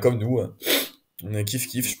 Enfin, comme nous, hein. On est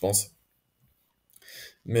kiff-kiff, Hmm. je pense.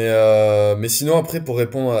 Mais sinon, après, pour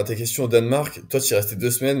répondre à ta question au Danemark, toi, tu y es resté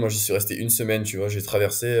 2 semaines, moi, j'y suis resté une semaine, tu vois. J'ai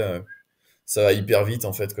traversé, ça va hyper vite,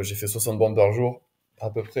 en fait, quand j'ai fait 60 bandes par jour, à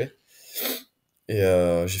peu près. Et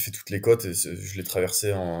j'ai fait toutes les côtes et je l'ai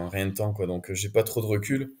traversé en rien de temps, quoi. Donc, j'ai pas trop de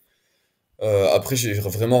recul. Après, j'ai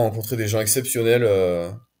vraiment rencontré des gens exceptionnels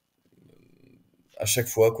à chaque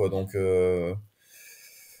fois, quoi. Donc,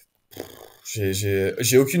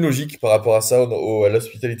 j'ai aucune logique par rapport à ça, à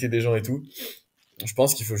l'hospitalité des gens et tout. Je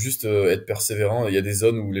pense qu'il faut juste être persévérant. Il y a des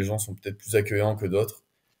zones où les gens sont peut-être plus accueillants que d'autres.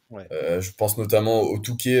 Ouais. Je pense notamment au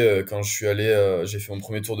Touquet, quand je suis allé, j'ai fait mon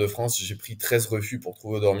premier tour de France, j'ai pris 13 refus pour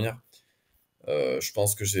trouver où dormir. Je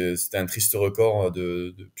pense que c'était un triste record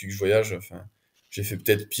depuis que je voyage. Enfin, j'ai fait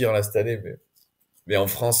peut-être pire là cette année, mais en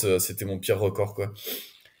France, c'était mon pire record, quoi.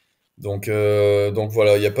 Donc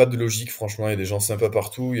voilà, il n'y a pas de logique, franchement. Il y a des gens sympas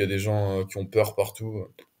partout, il y a des gens qui ont peur partout.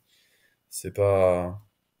 C'est pas,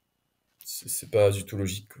 c'est pas du tout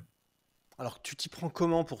logique, quoi. Alors, tu t'y prends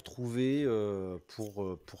comment pour trouver de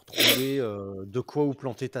quoi où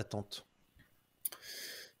planter ta tente?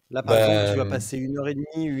 Là, par exemple, tu vas Ben, passer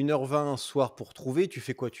 1h30, 1h20 un soir pour trouver. Tu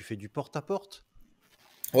fais quoi? Tu fais du porte-à-porte?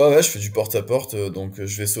 ouais, je fais du porte-à-porte, donc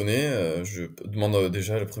je vais sonner, je demande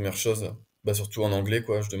déjà la première chose, bah surtout en anglais,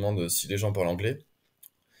 quoi. Je demande si les gens parlent anglais.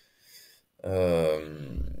 Euh,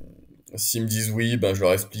 S'ils me disent oui, ben je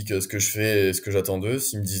leur explique ce que je fais et ce que j'attends d'eux.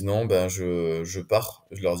 S'ils me disent non, ben je pars.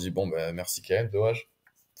 Je leur dis bon, ben merci quand même, dommage.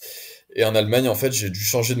 Et en Allemagne, en fait, j'ai dû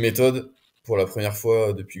changer de méthode pour la première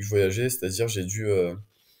fois depuis que je voyageais, c'est-à-dire j'ai dû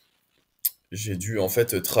en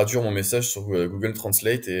fait traduire mon message sur Google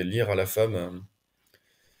Translate et lire à la femme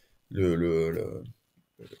le, le, le,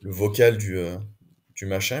 le vocal du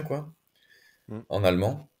machin, quoi, Hmm. en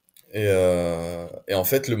allemand. Et en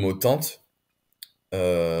fait, le mot tente,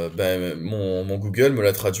 ben, mon Google me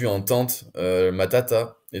l'a traduit en tente, ma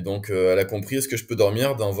tata. Et donc, elle a compris, est-ce que je peux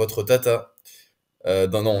dormir dans votre tata?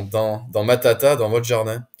 Non, dans ma tata, dans votre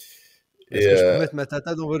jardin. Est-ce Et que je peux mettre ma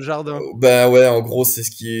tata dans votre jardin? ben ouais, en gros, c'est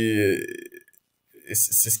ce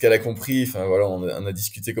qu'elle a compris. Enfin voilà, on a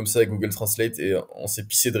discuté comme ça avec Google Translate et on s'est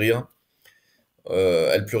pissé de rire.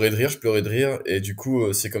 Elle pleurait de rire, je pleurais de rire, et du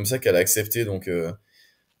coup, c'est comme ça qu'elle a accepté. Donc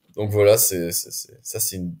voilà, ça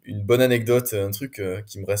c'est une bonne anecdote, un truc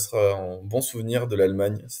qui me restera en bon souvenir de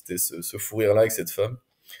l'Allemagne. C'était ce fou rire-là avec cette femme.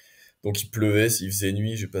 Donc il pleuvait, il faisait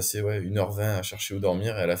nuit, j'ai passé ouais, 1h20 à chercher où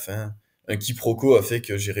dormir, et à la fin, un quiproquo a fait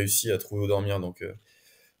que j'ai réussi à trouver où dormir.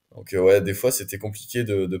 Ouais, des fois c'était compliqué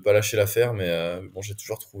de pas lâcher l'affaire, mais bon, j'ai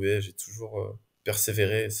toujours trouvé, j'ai toujours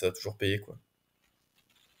persévéré, et ça a toujours payé, quoi.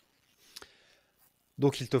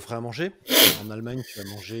 Donc ils t'offraient à manger. En Allemagne, tu as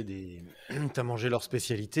mangé t'as mangé leur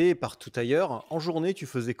spécialité. Et partout ailleurs. En journée, tu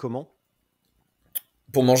faisais comment?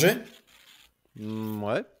 Pour manger,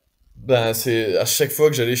 Ouais. ben c'est à chaque fois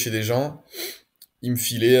que j'allais chez des gens, ils me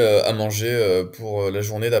filaient à manger pour la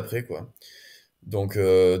journée d'après, quoi. Donc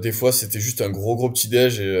des fois c'était juste un gros petit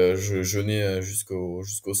déj et je jeûnais jusqu'au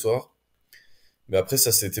soir. Mais après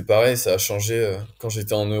ça c'était pareil, ça a changé quand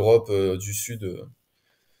j'étais en Europe du Sud.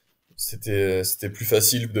 C'était plus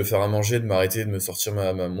facile de faire à manger, de m'arrêter, de me sortir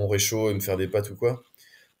mon réchaud et me faire des pâtes ou quoi.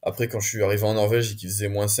 Après quand je suis arrivé en Norvège et qu'il faisait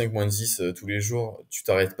 -5, -10 tous les jours, tu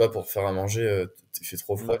t'arrêtes pas pour faire à manger, il fait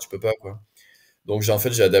trop froid, Ouais. tu peux pas, quoi. Donc j'ai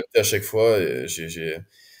adapté à chaque fois et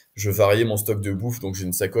je variais mon stock de bouffe, donc j'ai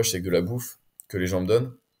une sacoche avec de la bouffe que les gens me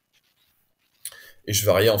donnent. Et je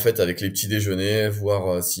variais en fait avec les petits déjeuners,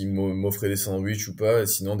 voir s'ils m'offraient des sandwichs ou pas. Et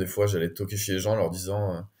sinon, des fois, j'allais toquer chez les gens en leur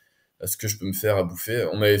disant est-ce que je peux me faire à bouffer.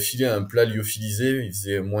 On m'avait filé un plat lyophilisé, il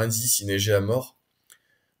faisait -10, il neigeait à mort.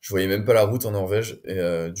 Je voyais même pas la route en Norvège. Et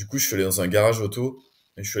du coup, je suis allé dans un garage auto.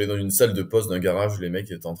 Et je suis allé dans une salle de poste d'un garage où les mecs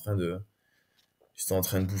ils étaient en train de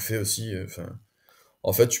bouffer aussi. Enfin,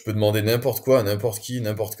 en fait, tu peux demander n'importe quoi à n'importe qui,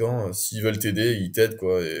 n'importe quand. S'ils veulent t'aider, ils t'aident,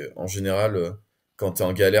 quoi. Et en général, quand t'es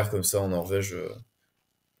en galère comme ça en Norvège,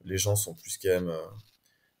 les gens sont plus quand même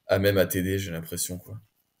à même à t'aider, j'ai l'impression, quoi.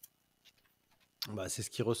 Bah, c'est ce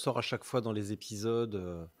qui ressort à chaque fois dans les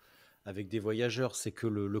épisodes avec des voyageurs. C'est que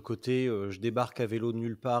le côté je débarque à vélo de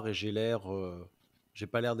nulle part et j'ai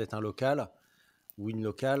pas l'air d'être un local ou une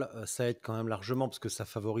locale, ça aide quand même largement parce que ça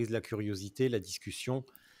favorise la curiosité, la discussion.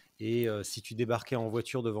 Et si tu débarquais en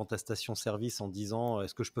voiture devant ta station-service en disant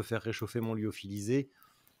est-ce que je peux faire réchauffer mon lyophilisé?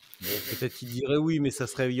 Bon, peut-être qu'il dirait oui, mais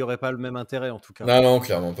il y aurait pas le même intérêt en tout cas. Non, non,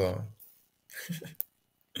 clairement pas, ouais.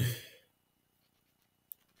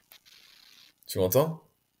 Tu m'entends?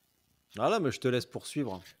 Voilà, mais je te laisse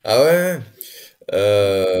poursuivre. Ah ouais? Mm.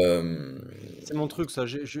 Euh... C'est mon truc, ça.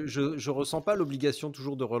 Je ressens pas l'obligation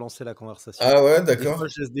toujours de relancer la conversation. Ah ouais, Des fois, d'accord.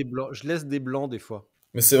 je laisse des blancs des fois.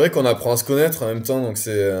 Mais c'est vrai qu'on apprend à se connaître en même temps, donc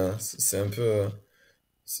c'est un peu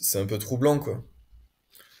c'est un peu troublant, quoi.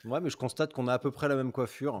 Ouais, mais je constate qu'on a à peu près la même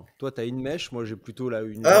coiffure. Toi, t'as une mèche, moi j'ai plutôt là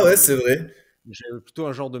une Ah genre ouais, c'est de, vrai. j'ai plutôt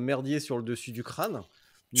un genre de merdier sur le dessus du crâne.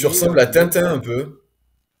 Tu Mais ressembles à bon, Tintin un peu.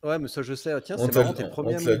 ouais, mais ça je sais. Tiens, On c'est t'a marrant, t'es le on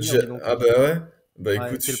premier à te me le l'a dire, déjà. dis donc. Ah bah ouais. Bah Ouais,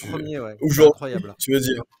 écoute, t'es le premier, ouais. C'est aujourd'hui, incroyable. tu veux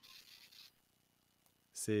dire.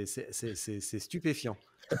 C'est stupéfiant.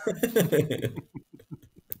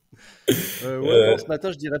 Ouais, non, ce Euh,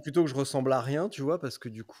 matin, je dirais plutôt que je ressemble à rien, tu vois, parce que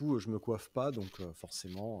du coup, je me coiffe pas, donc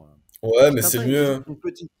forcément. ouais, Puis mais c'est le mieux, hein.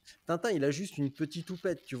 Tintin, il a juste une petite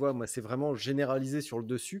toupette, tu vois. Moi, c'est vraiment généralisé sur le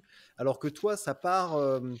dessus, alors que toi, ça part,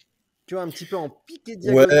 tu vois, un petit peu en piqué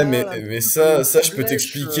Ouais, diagonale, un petit mais peu comme une ça, je peux flèche.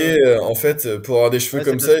 t'expliquer. En fait, pour avoir des cheveux Ouais,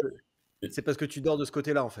 comme ça, c'est parce que tu dors de ce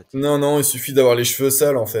côté-là, en fait. non, non, il suffit d'avoir les cheveux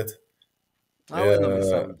sales, en fait. Et, Ah ouais, non, mais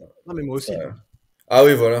ça, oui. Non, mais moi ça- aussi. Ah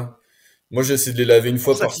oui, voilà. Moi, j'essaie de les laver une C'est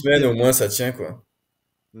pour fois ça par que je semaine, disais. au moins ça tient, quoi.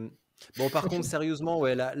 Mm. Bon, par contre, sérieusement,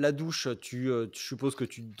 ouais, la douche, tu supposes que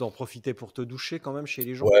tu t'en profitais pour te doucher quand même chez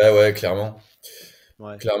les gens? Ouais, ouais, clairement.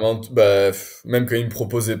 Ouais. Clairement, bah, même quand ils me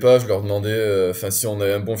proposaient pas, je leur demandais, enfin, si on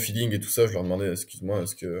avait un bon feeling et tout ça, je leur demandais, excuse-moi,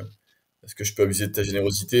 est-ce que je peux abuser de ta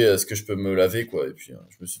générosité? Est-ce que je peux me laver, quoi? Et puis,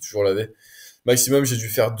 je me suis toujours lavé. Maximum, j'ai dû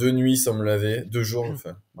faire 2 nuits sans me laver, 2 jours,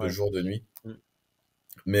 enfin, deux Ouais. jours, 2 nuits. Mm.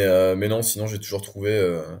 Mais non, sinon, j'ai toujours trouvé,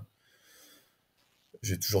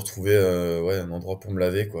 ouais, un endroit pour me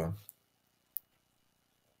laver, quoi.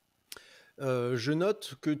 Je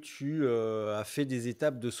note que tu as fait des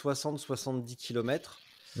étapes de 60-70 km,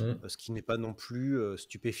 Hmm. ce qui n'est pas non plus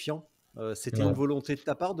stupéfiant. C'était une Non. volonté de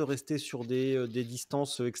ta part de rester sur des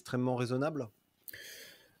distances extrêmement raisonnables?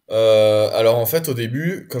 Alors en fait, au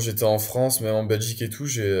début, quand j'étais en France, même en Belgique et tout,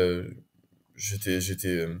 j'étais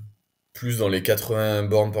plus dans les 80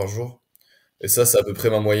 bornes par jour. Et ça, c'est à peu près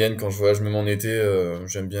ma moyenne quand je voyage, même en été,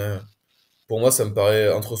 j'aime bien. Pour moi, ça me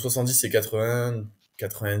paraît entre 70 et 80,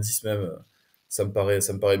 90 même, ça me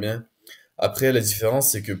paraît bien. Après, la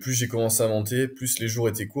différence, c'est que plus j'ai commencé à monter, plus les jours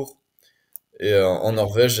étaient courts. Et en Oui,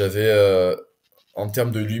 Norvège, j'avais, en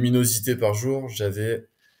termes de luminosité par jour, j'avais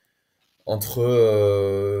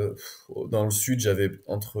entre, dans le sud, j'avais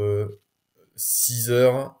entre 6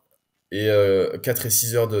 heures et 4 et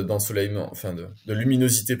 6 heures d'ensoleillement, enfin de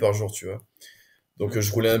luminosité par jour, tu vois. Donc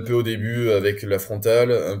je roulais un peu au début avec la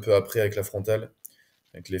frontale, un peu après avec la frontale,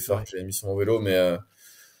 avec les phares ouais, que j'avais mis sur mon vélo, mais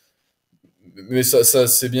ça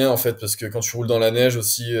c'est bien en fait, parce que quand tu roules dans la neige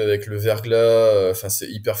aussi, avec le verglas, enfin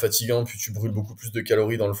c'est hyper fatigant, puis tu brûles beaucoup plus de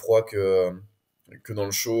calories dans le froid que dans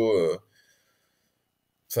le chaud.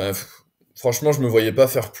 Enfin, franchement, je me voyais pas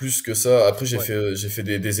faire plus que ça. Après, ouais. j'ai fait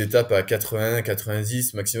des étapes à 80,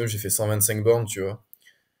 90, maximum, j'ai fait 125 bornes, tu vois.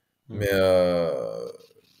 Hmm. Mais,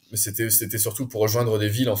 mais c'était surtout pour rejoindre des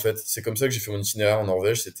villes, en fait. C'est comme ça que j'ai fait mon itinéraire en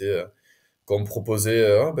Norvège. C'était quand on me proposait,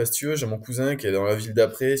 ah, bah, si tu veux, j'ai mon cousin qui est dans la ville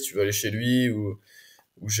d'après, si tu veux aller chez lui, ou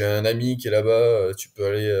j'ai un ami qui est là-bas, tu peux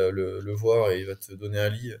aller le voir et il va te donner un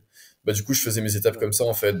lit. Bah, du coup, je faisais mes étapes Ouais. comme ça,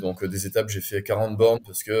 en fait. Donc, des étapes, j'ai fait 40 Ouais. bornes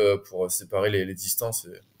parce que pour séparer les distances.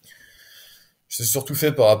 C'est surtout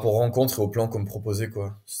fait par rapport aux rencontres et aux plans qu'on me proposait,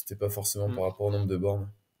 quoi. C'était pas forcément Hmm. par rapport au nombre de bornes.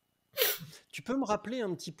 Tu peux me rappeler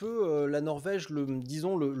un petit peu la Norvège,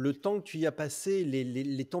 disons le temps que tu y as passé,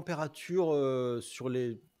 les températures sur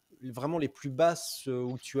vraiment les plus basses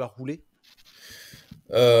où tu as roulé?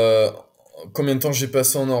 Euh, Combien de temps j'ai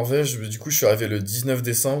passé en Norvège? Du coup, je suis arrivé le 19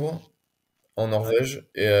 décembre en Ouais, Norvège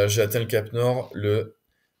et j'ai atteint le Cap Nord le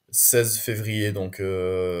 16 février, donc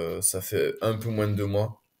ça fait un peu moins de 2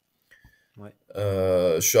 mois. ouais.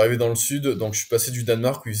 Je suis arrivé dans le sud, donc je suis passé du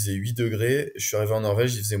Danemark où il faisait 8 degrés, et je suis arrivé en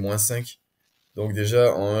Norvège, il faisait -5. Donc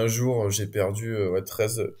déjà, en un jour, j'ai perdu ouais,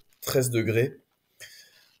 13 degrés.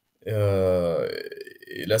 Euh,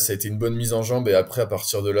 et là, ça a été une bonne mise en jambe. Et après, à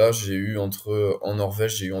partir de là, en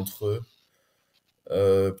Norvège, j'ai eu entre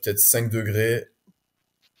peut-être 5 degrés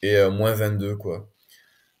et -22, quoi.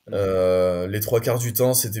 Hmm. Les trois quarts du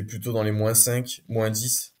temps, c'était plutôt dans les -5,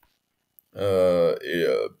 -10.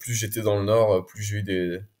 Plus j'étais dans le nord, plus j'ai eu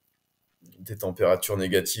des températures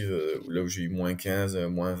négatives, là où j'ai eu -15,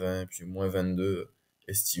 -20, puis -22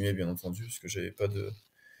 estimé, bien entendu, parce que j'avais pas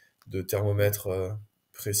de thermomètre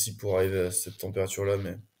précis pour arriver à cette température-là.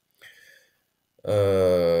 Mais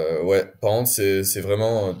ouais, par contre, c'est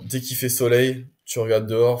vraiment, dès qu'il fait soleil, tu regardes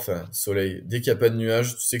dehors, enfin, soleil, dès qu'il n'y a pas de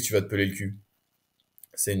nuages, tu sais que tu vas te peler le cul.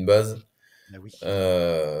 C'est une base. Ah oui.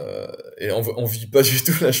 Euh, et on vit pas du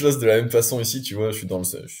tout la chose de la même façon ici, tu vois. Je suis dans le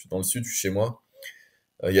sud, je suis chez moi.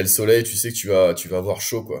 Il y a le soleil, tu sais que tu vas avoir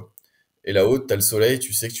chaud, quoi. Et là-haut, t'as le soleil,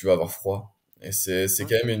 tu sais que tu vas avoir froid. Et c'est Hmm.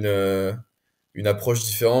 quand même une approche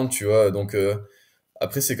différente, tu vois. Donc,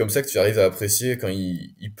 après, c'est comme ça que tu arrives à apprécier quand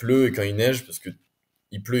il pleut et quand il neige, parce que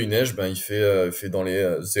il pleut, il neige, ben il fait dans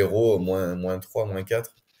les 0, -3,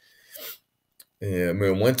 -4. Mais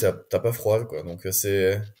au moins, t'as pas froid, quoi. Donc,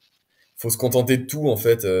 faut se contenter de tout, en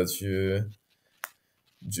fait. Tu-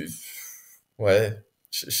 ouais.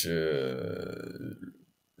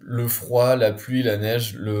 Le froid, la pluie, la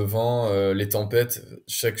neige, le vent, les tempêtes,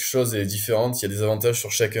 chaque chose est différente. Il y a des avantages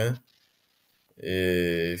sur chacun.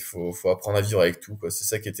 Et faut apprendre à vivre avec tout, quoi. C'est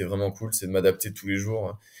ça qui était vraiment cool, c'est de m'adapter tous les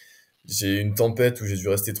jours. J'ai eu une tempête où j'ai dû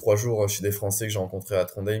rester 3 jours chez des Français que j'ai rencontrés à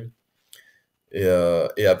Trondheim. Et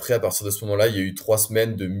après, à partir de ce moment-là, il y a eu 3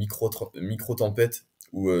 semaines de micro-tempêtes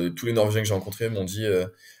où tous les Norvégiens que j'ai rencontrés m'ont dit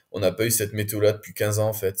on n'a pas eu cette météo-là depuis 15 ans,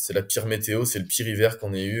 en fait. C'est la pire météo, c'est le pire hiver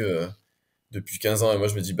qu'on ait eu depuis 15 ans. Et moi,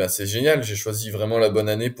 je me dis, bah, c'est génial, j'ai choisi vraiment la bonne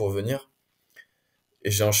année pour venir. Et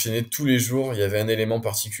j'ai enchaîné tous les jours. Il y avait un élément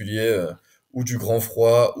particulier, ou du grand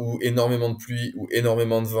froid, ou énormément de pluie, ou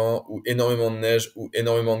énormément de vent, ou énormément de neige, ou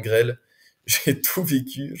énormément de grêle. J'ai tout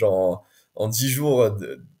vécu. Genre, en 10 jours,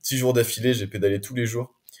 10 jours d'affilée, j'ai pédalé tous les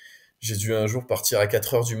jours. J'ai dû un jour partir à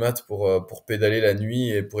 4 heures du mat pour pédaler la nuit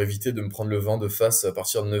et pour éviter de me prendre le vent de face à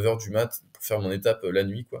partir de 9 heures du mat pour faire mon étape la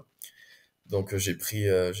nuit, quoi. Donc, j'ai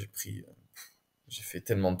fait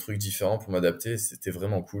tellement de trucs différents pour m'adapter. C'était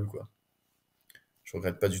vraiment cool, quoi. Je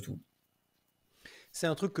regrette pas du tout. C'est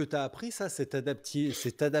un truc que tu as appris, ça, cette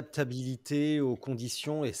adaptabilité aux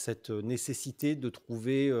conditions et cette nécessité de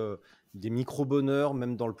trouver des micro-bonheurs,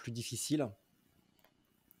 même dans le plus difficile?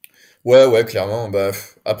 Ouais, ouais, clairement. Bah,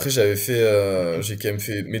 après, j'ai quand même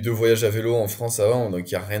fait mes 2 voyages à vélo en France avant, donc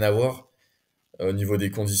il y a rien à voir. Au niveau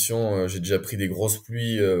des conditions, j'ai déjà pris des grosses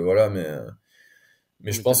pluies, voilà, mais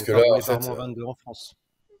je Oui, tu pense n'avais que pas là, roulé en par fait, -22 en France.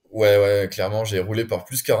 ouais, ouais, clairement, j'ai roulé par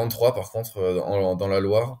 +43 par contre, dans la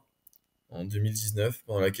Loire, en 2019,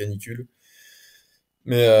 pendant la canicule.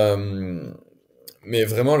 Mais Mais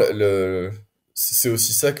vraiment, c'est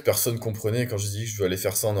aussi ça que personne comprenait quand je dis que je veux aller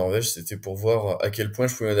faire ça en Norvège, c'était pour voir à quel point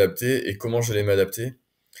je pouvais m'adapter et comment j'allais m'adapter.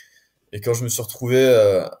 Et quand je me suis retrouvé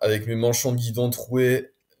avec mes manchons de guidon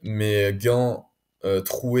troués, mes gants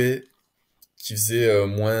troués, qui faisaient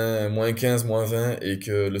moins 15, moins 20, et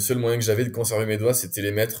que le seul moyen que j'avais de conserver mes doigts, c'était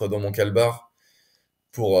les mettre dans mon calbar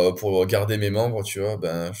pour garder mes membres, tu vois,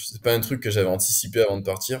 ben, c'est pas un truc que j'avais anticipé avant de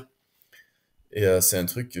partir. Et c'est un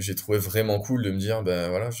truc que j'ai trouvé vraiment cool de me dire, ben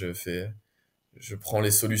voilà, je prends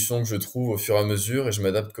les solutions que je trouve au fur et à mesure et je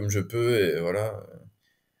m'adapte comme je peux et voilà.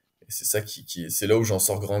 Et c'est ça c'est là où j'en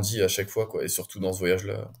sors grandi à chaque fois, quoi. Et surtout dans ce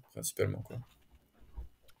voyage-là, principalement, quoi.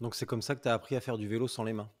 Donc c'est comme ça que tu as appris à faire du vélo sans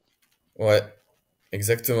les mains. Ouais,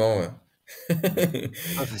 exactement, ouais.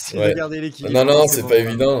 Pas facile de Ouais. garder Non, l'équilibre, hein, non, c'est c'est pour pas ça.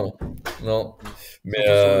 évident. Non. Mm. Mais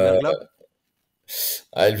Surtout sur le verglas.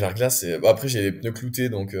 le verglas, c'est. Bon, après, j'ai les pneus cloutés,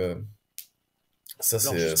 donc ça,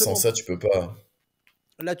 Alors c'est sans justement, ça, tu peux pas.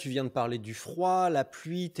 là tu viens de parler du froid, la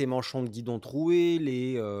pluie, tes manchons de guidon troués,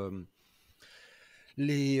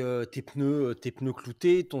 tes pneus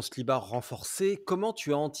cloutés, ton slibard renforcé. Comment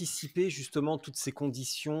tu as anticipé justement toutes ces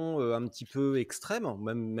conditions un petit peu extrêmes,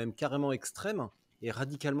 même carrément extrêmes, et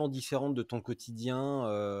radicalement différentes de ton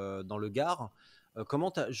quotidien dans le Gard?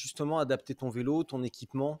 Comment tu as justement adapté ton vélo, ton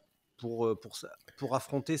équipement pour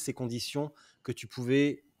affronter ces conditions que tu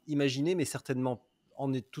pouvais imaginer, mais certainement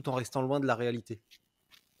tout en restant loin de la réalité?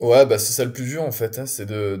 Ouais, bah c'est ça le plus dur en fait, hein, c'est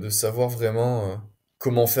de savoir vraiment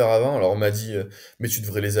comment faire avant. Alors on m'a dit, mais tu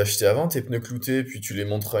devrais les acheter avant, tes pneus cloutés, puis tu les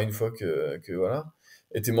monteras une fois que voilà.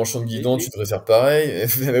 Et tes manchons de Les, guidon, tu les- devrais faire pareil.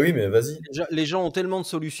 Bah oui, mais vas-y. les gens ont tellement de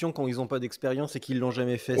solutions quand ils n'ont pas d'expérience et qu'ils ne l'ont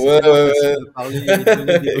jamais fait. C'est Ouais, tellement ouais, facile ouais. de parler et de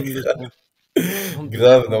donner des bonnes leçons. Bande de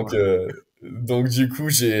Grave, cons. donc du coup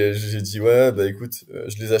j'ai dit ouais bah écoute,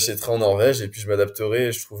 je les achèterai en Norvège et puis je m'adapterai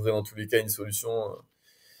et je trouverai dans tous les cas une solution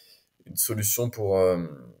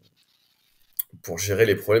pour gérer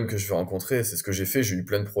les problèmes que je vais rencontrer. C'est ce que j'ai fait, j'ai eu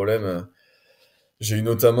plein de problèmes. J'ai eu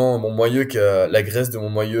notamment mon moyeu la graisse de mon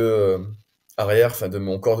moyeu arrière, enfin de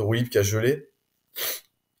mon corps de roue libre qui a gelé.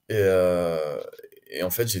 Et, euh, et en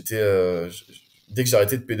fait, dès que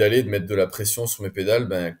j'arrêtais de pédaler, et de mettre de la pression sur mes pédales,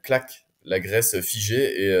 ben clac, la graisse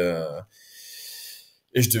figée et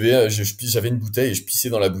j'avais une bouteille et je pissais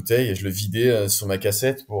dans la bouteille et je le vidais sur ma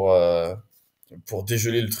cassette pour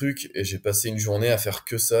dégeler le truc. Et j'ai passé une journée à faire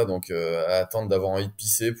que ça, donc à attendre d'avoir envie de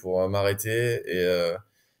pisser pour m'arrêter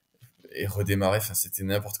et redémarrer. Enfin, c'était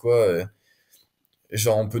n'importe quoi. Et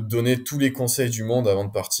genre, on peut te donner tous les conseils du monde avant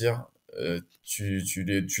de partir. Tu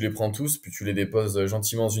les prends tous, puis tu les déposes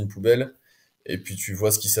gentiment dans une poubelle. Et puis tu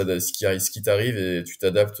vois ce qui t'arrive et tu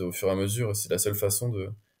t'adaptes au fur et à mesure. C'est la seule façon de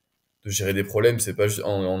gérer des problèmes. C'est pas juste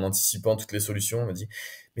en anticipant toutes les solutions. On m'a dit,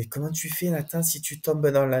 mais comment tu fais, Nathan, si tu tombes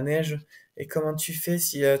dans la neige? Et comment tu fais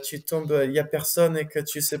si tu tombes, il y a personne et que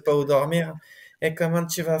tu sais pas où dormir? Et comment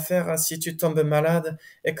tu vas faire si tu tombes malade?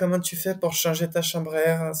 Et comment tu fais pour changer ta chambre à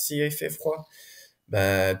air s'il fait froid?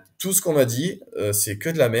 Ben, tout ce qu'on m'a dit, c'est que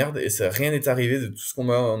de la merde et ça, rien n'est arrivé de tout ce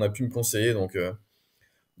on a pu me conseiller. Donc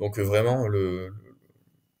vraiment,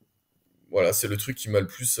 voilà, c'est le truc qui m'a le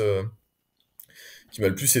plus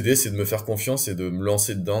aidé, c'est de me faire confiance et de me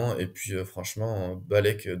lancer dedans. Et puis, franchement,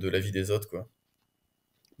 balèque de la vie des autres, quoi.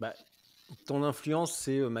 Bah, ton influence,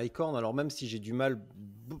 c'est Mike Horn. Alors même si j'ai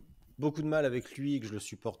beaucoup de mal avec lui et que je le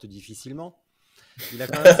supporte difficilement, il a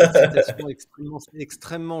quand même cette citation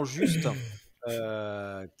extrêmement juste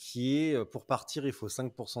qui est pour partir, il faut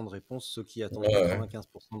 5% de réponses. Ceux qui attendent Ouais, ouais,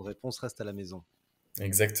 95% de réponses restent à la maison.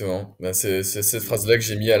 exactement. Ben, c'est cette phrase-là que Et-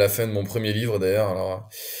 j'ai mis à la fin de mon premier livre, d'ailleurs.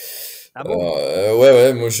 Ah bon? Ouais,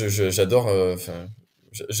 ouais, moi, j'adore. Enfin,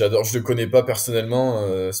 j'adore. Je le connais pas personnellement,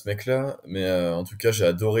 ce mec-là, mais en tout cas, j'ai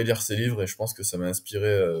adoré lire ses livres et je pense que ça m'a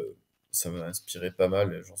inspiré pas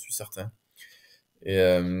mal, j'en suis certain. Et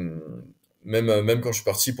même quand je suis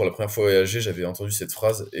parti pour la première fois voyager, j'avais entendu cette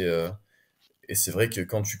phrase et c'est vrai que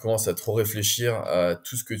quand tu commences à trop réfléchir à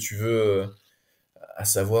tout ce que tu veux, à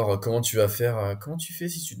savoir comment tu vas faire, comment tu fais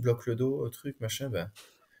si tu te bloques le dos, truc, machin, ben,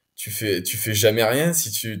 tu fais jamais rien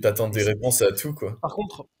si tu t'attends Et des réponses à tout, quoi. par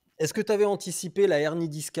contre, est-ce que tu avais anticipé la hernie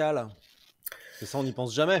discale? Parce que ça, on n'y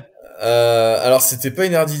pense jamais. Alors c'était pas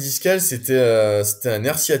une hernie discale, c'était un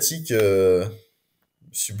nerf sciatique. Je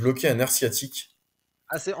suis bloqué un nerf sciatique.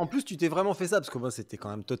 Ah, en plus, tu t'es vraiment fait ça, parce que moi, c'était quand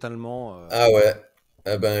même totalement. Ah ouais.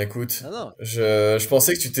 Ah ben écoute, Ah non, je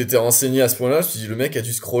pensais que tu t'étais renseigné à ce point-là. Je me suis dit le mec a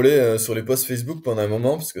dû scroller sur les posts Facebook pendant un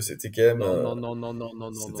moment parce que non, non, non, non, non,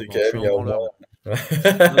 non, non, non, c'était quand non, je même suis il y un a au branleur. moins.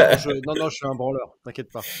 Non, je suis un branleur,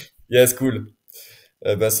 t'inquiète pas. Yes, cool.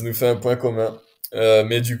 Ben ça nous fait un point commun.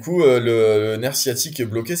 Mais du coup, le nerf sciatique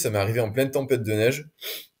bloqué, ça m'est arrivé en pleine tempête de neige.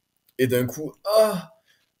 Et d'un coup, ah!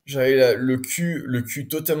 J'avais le cul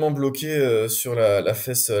totalement bloqué sur la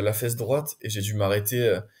fesse droite et j'ai dû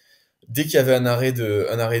m'arrêter. Dès qu'il y avait un arrêt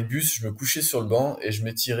de bus, je me couchais sur le banc et je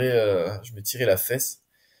m'étirais la fesse.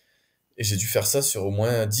 Et j'ai dû faire ça sur au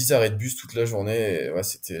moins 10 arrêts de bus toute la journée. Et ouais,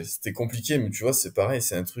 c'était compliqué, mais tu vois, c'est pareil,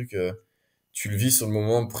 c'est un truc, tu le vis sur le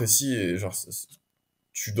moment précis et genre,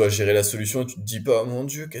 tu dois gérer la solution et tu te dis pas, oh mon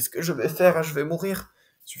Dieu, qu'est-ce que je vais faire? Ah, je vais mourir.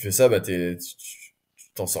 Tu fais ça, bah, tu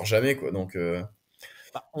t'en sors jamais, quoi.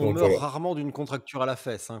 Bah, on Donc meurt voilà. rarement d'une contracture à la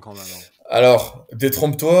fesse, hein, quand même, hein. Alors,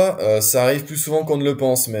 détrompe-toi, ça arrive plus souvent qu'on ne le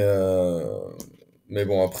pense, mais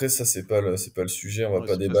bon, après, ça, c'est pas le sujet, on va Ouais,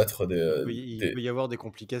 pas c'est parce débattre il peut y avoir des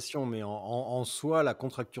complications, mais en soi, la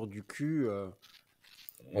contracture du cul,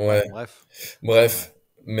 ouais, ouais, bref. Ouais. bref.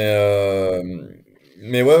 Mais, euh,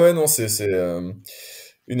 mais ouais, ouais, non,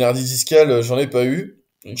 une hernie discale, j'en ai pas eu,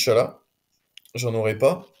 Inch'Allah, j'en aurai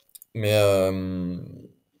pas. Mais, euh,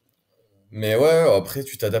 mais ouais, après,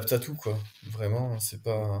 tu t'adaptes à tout, quoi. Vraiment, ça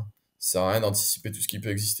sert à rien d'anticiper tout ce qui peut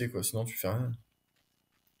exister, quoi, sinon tu fais rien.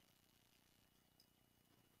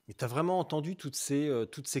 Et tu as vraiment entendu toutes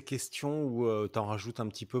ces questions où tu en rajoutes un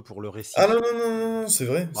petit peu pour le Ah non, récit? non, non, non, non, c'est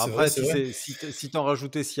vrai, Bon, c'est vrai, après, c'est vrai. si t'en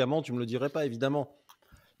rajoutais sciemment, tu me le dirais pas, évidemment.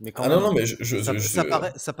 Mais quand Ah non, même, non, hein. mais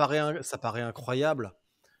Ça paraît incroyable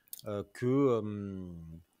que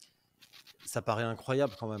ça paraît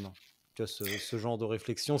incroyable quand même, hein. Tu vois, ce genre de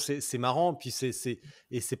réflexion, c'est marrant, puis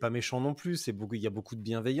et c'est pas méchant non plus. Il y a beaucoup de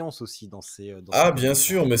bienveillance aussi dans ces Ah, bien commentaires.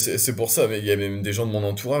 sûr, mais c'est pour ça. Mais il y a même des gens de mon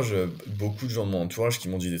entourage, beaucoup de gens de mon entourage qui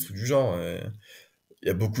m'ont dit des trucs du genre. Et il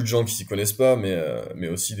y a beaucoup de gens qui s'y connaissent pas, mais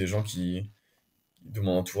aussi des gens de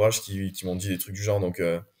mon entourage qui m'ont dit des trucs du genre. Donc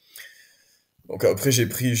après, j'ai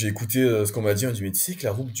écouté ce qu'on m'a dit. On m'a dit, mais tu sais que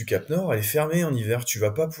la route du Cap Nord, elle est fermée en hiver. Tu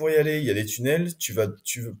vas pas pouvoir y aller. Il y a des tunnels,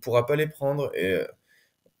 pourras pas les prendre.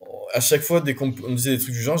 À chaque fois, dès qu'on me disait des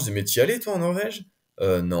trucs du genre, je disais, mais t'y allais, toi, en Norvège?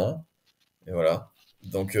 Non. Et voilà.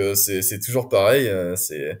 Donc c'est toujours pareil.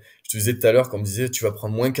 Je te disais tout à l'heure quand on me disait tu vas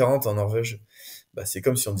prendre -40 en Norvège. Bah, c'est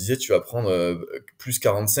comme si on me disait tu vas prendre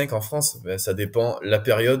 +45 en France. Ben, ça dépend la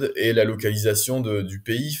période et la localisation du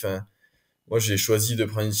pays. Enfin, moi j'ai choisi de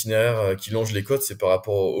prendre un itinéraire qui longe les côtes. C'est par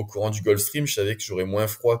rapport au courant du Gulf Stream. Je savais que j'aurais moins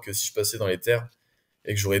froid que si je passais dans les terres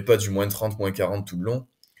et que j'aurais pas du -30, -40 tout le long.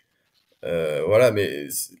 Voilà, mais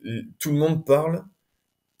tout le monde parle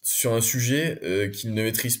sur un sujet qu'il ne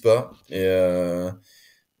maîtrise pas et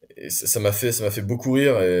ça m'a fait beaucoup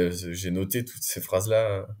rire et j'ai noté toutes ces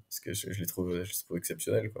phrases-là parce que je les trouve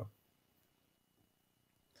exceptionnelles, quoi.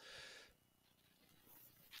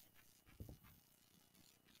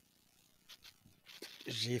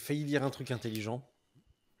 J'ai failli dire un truc intelligent.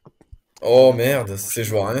 Je Oh viens de m'en merde, c'est rapprocher.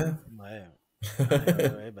 joué à rien. Ouais,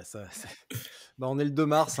 ouais, bah bah, on est le 2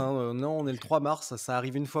 mars, hein, non, on est le 3 mars, ça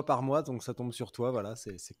arrive une fois par mois, donc ça tombe sur toi, voilà,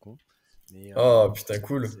 c'est con. Mais Oh putain,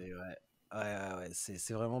 cool. c'est ouais,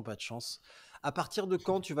 c'est vraiment pas de chance. À partir de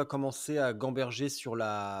quand tu vas commencer à gamberger sur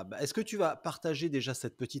la bah, est-ce que tu vas partager déjà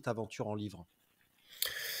cette petite aventure en livre?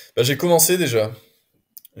 Bah, j'ai commencé déjà.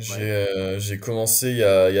 Ouais. J'ai commencé il y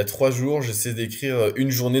a 3 jours. J'essaie d'écrire une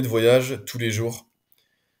journée de voyage tous les jours.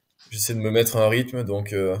 J'essaie de me mettre un rythme,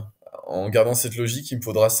 donc en gardant cette logique, il me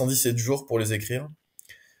faudra 117 jours pour les écrire.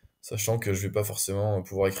 Sachant que je vais pas forcément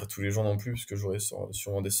pouvoir écrire tous les jours non plus, parce que j'aurai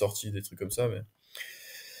sûrement des sorties, des trucs comme ça,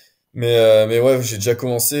 mais ouais, j'ai déjà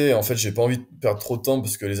commencé. En fait, j'ai pas envie de perdre trop de temps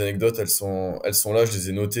parce que les anecdotes, elles sont là, je les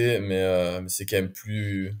ai notées, mais c'est quand même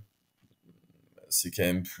plus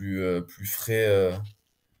frais.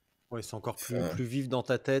 Ouais, c'est encore Enfin, plus vif dans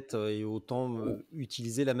ta tête et autant ou-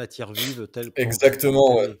 utiliser la matière vive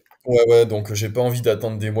exactement, qu'elle ouais. est. Ouais, ouais, donc j'ai pas envie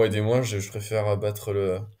d'attendre des mois et des mois. Je préfère abattre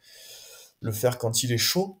le fer quand il est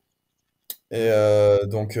chaud. Mm.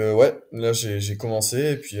 Donc ouais, là j'ai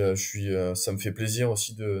commencé et puis ça me fait plaisir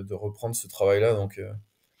aussi de reprendre ce travail-là.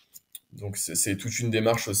 Donc c'est toute une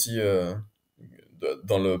démarche aussi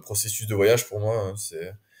dans le processus de voyage pour moi, hein.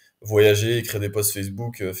 C'est voyager, écrire des posts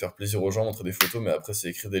Facebook, faire plaisir aux gens, montrer des photos, mais après c'est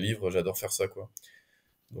écrire des livres, j'adore faire ça quoi.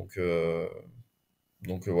 Donc euh,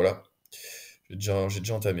 donc voilà, j'ai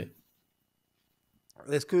déjà entamé.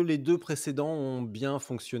 Est-ce que les 2 précédents ont bien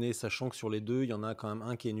fonctionné, sachant que sur les 2 il y en a quand même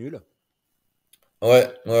un qui est nul? Ouais,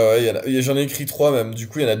 ouais, ouais, j'en ai écrit 3 même. Du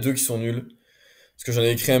coup, il y en a 2 qui sont nuls. Parce que j'en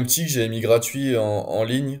ai écrit un petit que j'ai mis gratuit en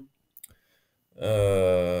ligne,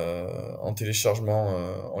 en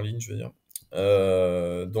téléchargement en ligne, je veux dire.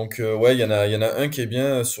 Ouais, il y en a un qui est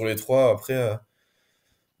bien sur les trois.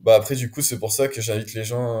 Bah après, du coup, c'est pour ça que j'invite les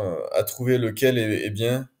gens à trouver lequel est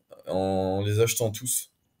bien en les achetant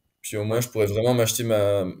tous. Puis au moins, Ouais, je pourrais vraiment m'acheter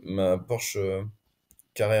ma Porsche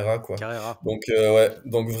Carrera, quoi. Carrera. Ouais,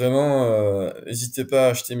 donc vraiment, n'hésitez pas à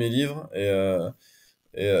acheter mes livres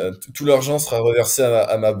Et tout l'argent sera reversé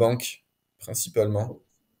à ma banque, principalement.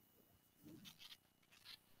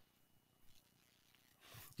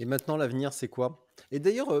 Et maintenant, l'avenir, c'est quoi? Et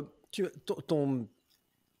d'ailleurs, tu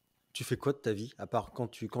fais quoi de ta vie? À part quand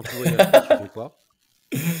tu voyages pas, tu fais quoi?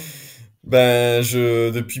 Ben,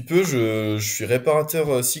 depuis peu, je suis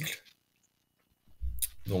réparateur cycle.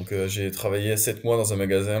 Donc, j'ai travaillé 7 mois dans un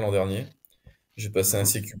magasin l'an dernier. J'ai passé un Mhm.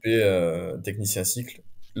 CQP technicien cycle.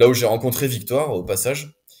 Là où j'ai rencontré Victoire, au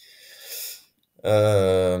passage. Et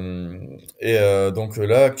donc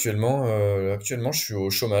là, actuellement, je suis au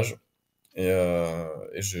chômage. Et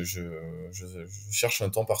je cherche un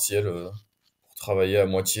temps partiel pour travailler à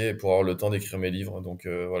moitié et pour avoir le temps d'écrire mes livres. Donc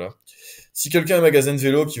voilà. Si quelqu'un a un magasin de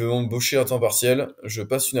vélo qui veut m'embaucher à temps partiel, je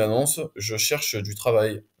passe une annonce, je cherche du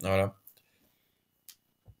travail. Voilà.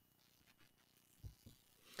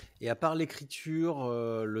 Et à part l'écriture,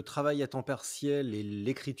 le travail à temps partiel et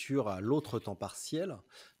l'écriture à l'autre temps partiel,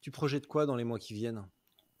 tu projettes quoi dans les mois qui viennent?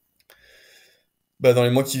 Bah, dans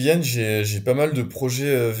les mois qui viennent, j'ai pas mal de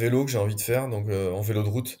projets vélo que j'ai envie de faire, donc en vélo de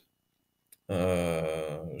route.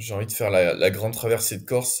 J'ai envie de faire la grande traversée de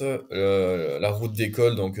Corse, la route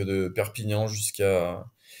d'école, donc de Perpignan jusqu'à,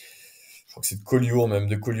 je crois que c'est de Collioure, même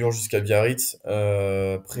de Collioure jusqu'à Biarritz.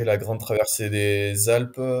 Après la grande traversée des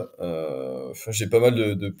Alpes. Enfin, j'ai pas mal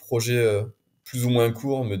de projets plus ou moins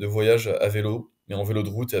courts, mais de voyages à vélo, mais en vélo de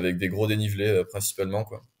route avec des gros dénivelés principalement,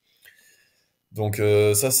 quoi. Donc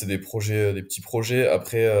ça, c'est des projets, des petits projets.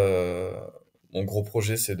 Après, mon gros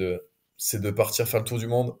projet, c'est de partir faire le tour du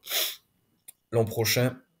monde l'an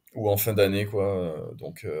prochain ou en fin d'année, quoi.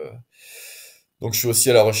 Donc je suis aussi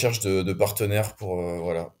à la recherche de partenaires pour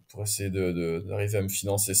voilà, pour essayer d'arriver à me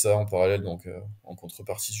financer ça en parallèle, donc en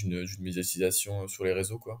contrepartie d'une médiatisation sur les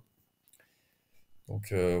réseaux, quoi.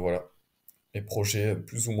 Donc voilà, mes projets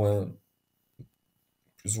plus ou moins,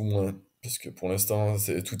 parce que pour l'instant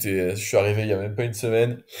je suis arrivé il y a même pas une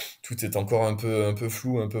semaine, tout est encore un peu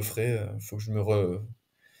flou, un peu frais. Faut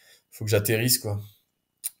que j'atterrisse, quoi.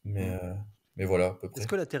 Mais Hmm. euh, mais voilà à peu près.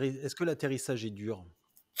 Est-ce que l'atterrissage est dur?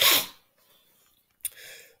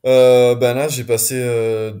 Ben là, j'ai passé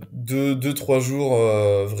 3 jours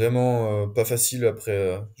vraiment pas faciles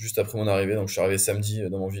juste après mon arrivée. Donc, je suis arrivé samedi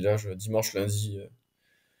dans mon village, dimanche, lundi.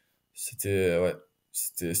 Ouais,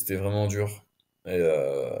 c'était vraiment dur.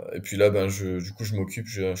 Et puis là, ben, du coup, je m'occupe.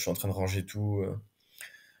 Je suis en train de ranger tout.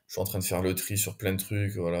 Je suis en train de faire le tri sur plein de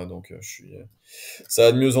trucs. Voilà, donc ça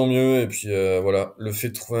va de mieux en mieux. Et puis voilà, le fait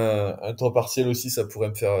de trouver un temps partiel aussi, ça pourrait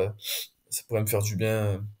me faire du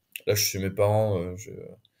bien. Là, je suis chez mes parents.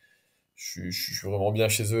 Je suis vraiment bien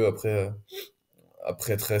chez eux après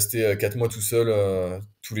être resté 4 mois tout seul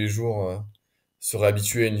tous les jours, se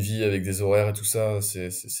réhabituer à une vie avec des horaires et tout ça, c'est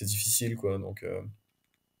difficile, quoi. Donc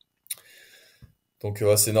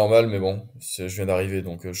ouais, c'est normal, mais bon, je viens d'arriver,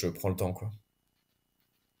 donc je prends le temps, quoi.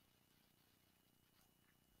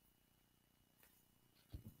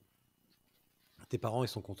 Tes parents, ils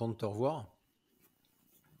sont contents de te revoir?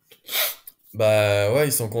 Bah ouais,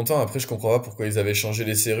 ils sont contents. Après, je comprends pas pourquoi ils avaient changé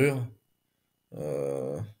les serrures.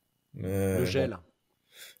 Euh, Le mais bon. gel.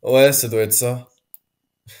 Ouais, ça doit être ça.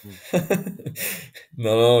 Hmm.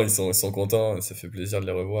 Non, non, ils sont contents. Ça fait plaisir de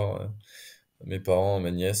les revoir. Mes parents,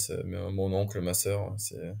 ma nièce, mon oncle, ma sœur.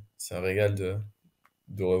 C'est un régal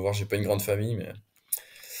de revoir. J'ai pas une grande famille,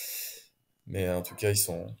 mais en tout cas,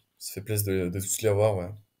 ça fait plaisir de tous les revoir, ouais.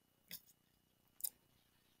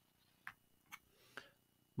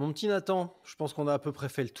 Mon petit Nathan, je pense qu'on a à peu près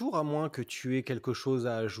fait le tour, à moins que tu aies quelque chose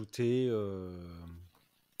à ajouter.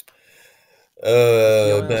 Est-ce qu'il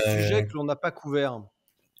y aurait un sujet Ben, que l'on n'a pas couvert?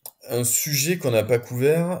 un sujet qu'on n'a pas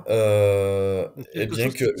couvert, eh Quelque bien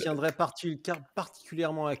chose que, qui te tiendrait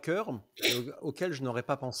particulièrement à cœur et auquel je n'aurais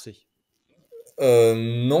pas pensé?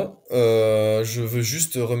 non, je veux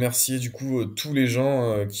juste remercier du coup tous les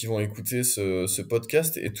gens qui vont écouter ce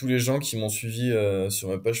podcast et tous les gens qui m'ont suivi sur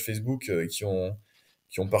ma page Facebook, qui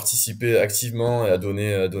ont participé activement et à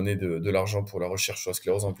donner de l'argent pour la recherche sur la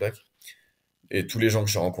sclérose en plaques. Et tous les gens que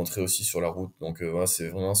j'ai rencontrés aussi sur la route. Donc voilà, c'est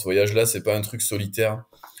vraiment ce voyage-là, c'est pas un truc solitaire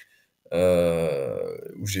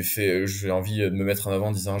où j'ai envie de me mettre en avant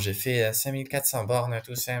en disant j'ai fait 5400 bornes,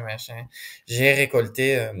 tout ça, machin. J'ai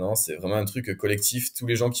récolté. Non, c'est vraiment un truc collectif. Tous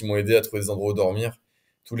les gens qui m'ont aidé à trouver des endroits où dormir,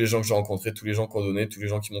 tous les gens que j'ai rencontrés, tous les gens qui ont donné, tous les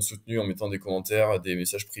gens qui m'ont soutenu en mettant des commentaires, des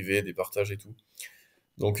messages privés, des partages et tout.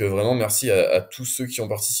 Donc vraiment merci à tous ceux qui ont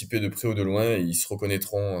participé de près ou de loin, et ils se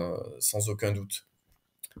reconnaîtront sans aucun doute.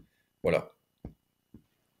 Voilà.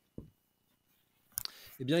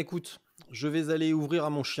 Eh bien, écoute, je vais aller ouvrir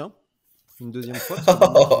à mon chien une deuxième fois, parce que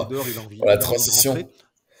maintenant qu'il est dehors, La il a envie de rentrer. transition.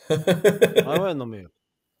 Ah ouais, non mais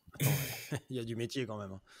attends, il y a du métier quand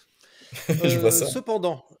même, hein. Je vois ça.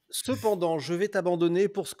 Cependant, je vais t'abandonner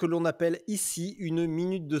pour ce que l'on appelle ici une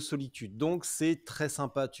minute de solitude. Donc, c'est très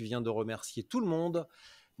sympa. Tu viens de remercier tout le monde.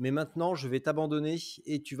 Mais maintenant, je vais t'abandonner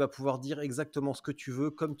et tu vas pouvoir dire exactement ce que tu veux,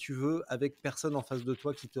 comme tu veux, avec personne en face de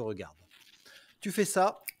toi qui te regarde. Tu fais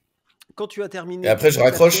ça. Quand tu as Et terminé, tu après, je quittes la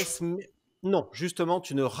raccroche. pièce. Non, justement,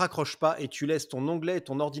 tu ne raccroches pas et tu laisses ton onglet et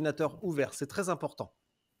ton ordinateur ouverts. C'est très important.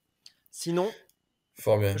 Sinon,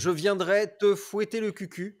 Fort bien. je viendrai te fouetter le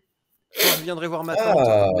cucu quand je viendrai voir ma tante qui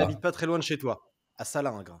Ah! n'habite pas très loin de chez toi, à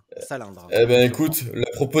Salindre. Salindre, Eh ben, exactement. écoute, la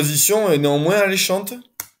proposition est néanmoins alléchante.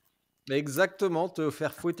 Exactement, te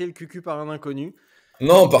faire fouetter le cucu par un inconnu.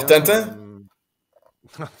 Non, Eh par bien, Tintin?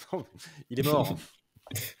 il est mort.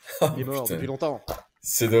 Ah, Il est mort putain, depuis longtemps.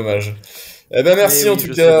 c'est dommage. Eh ben, Mais merci en oui, tout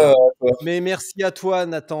je sais cas bien. à toi. Mais merci à toi,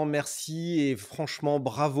 Nathan. Merci et franchement,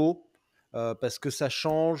 bravo. Parce que ça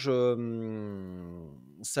change.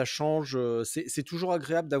 Ça change. C'est toujours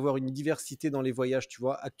agréable d'avoir une diversité dans les voyages. Tu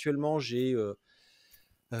vois, actuellement, j'ai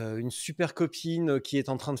une super copine qui est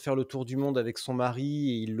en train de faire le tour du monde avec son mari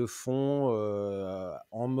et ils le font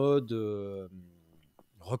en mode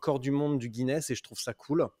record du monde du Guinness et je trouve ça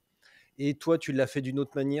cool. Et toi, tu l'as fait d'une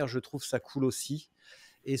autre manière, je trouve ça cool aussi.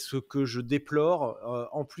 Et ce que je déplore,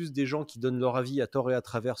 en plus des gens qui donnent leur avis à tort et à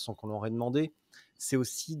travers sans qu'on leur ait demandé, c'est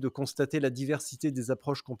aussi de constater la diversité des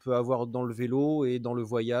approches qu'on peut avoir dans le vélo et dans le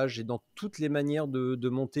voyage et dans toutes les manières de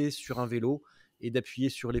monter sur un vélo et d'appuyer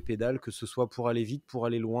sur les pédales, que ce soit pour aller vite, pour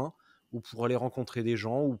aller loin, ou pour aller rencontrer des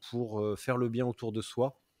gens, ou pour faire le bien autour de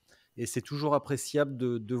soi. Et c'est toujours appréciable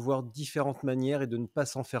de voir différentes manières et de ne pas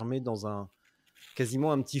s'enfermer dans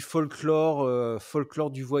quasiment un petit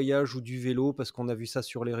folklore du voyage ou du vélo parce qu'on a vu ça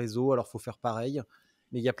sur les réseaux, alors faut faire pareil.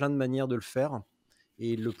 Mais il y a plein de manières de le faire.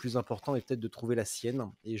 Et le plus important est peut-être de trouver la sienne.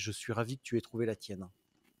 Et je suis ravi que tu aies trouvé la tienne.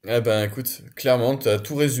 Eh ben, écoute, clairement, tu as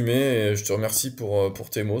tout résumé et je te remercie pour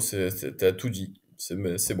tes mots. Tu as tout dit.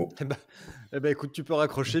 C'est beau. Eh ben, écoute, tu peux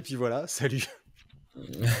raccrocher, puis voilà, salut. Non,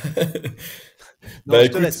 Bah je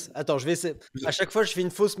te écoute, laisse. Attends, je vais essayer. À chaque fois, je fais une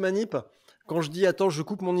fausse manip. Quand je dis attends, je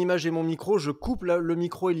coupe mon image et mon micro, je coupe le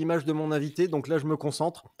micro et l'image de mon invité. Donc là, je me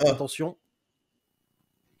concentre. ah, Attention.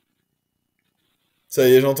 ça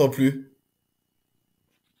y est, j'entends plus.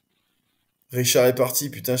 Richard est parti,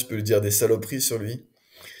 putain, je peux lui dire des saloperies sur lui.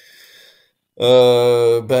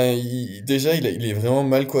 Ben, déjà, il est vraiment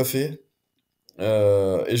mal coiffé.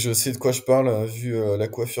 Et je sais de quoi je parle, vu la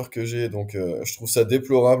coiffure que j'ai, donc je trouve ça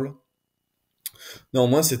déplorable.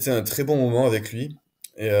 Néanmoins, c'était un très bon moment avec lui,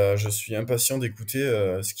 et je suis impatient d'écouter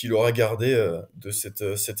ce qu'il aura gardé de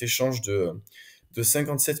cet échange de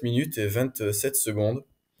 57 minutes et 27 secondes.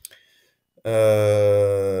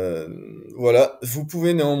 Euh, voilà, vous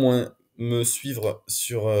pouvez néanmoins me suivre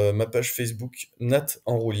sur ma page Facebook Nat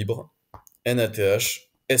en roue libre, Nath,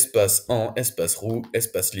 espace en, espace roue,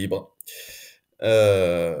 espace libre,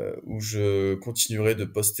 où je continuerai de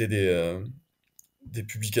poster des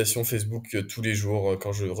publications Facebook tous les jours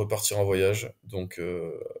quand je repartirai en voyage. Donc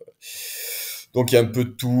il y a un peu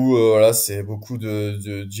de tout, voilà, c'est beaucoup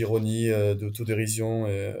d'ironie, d'autodérision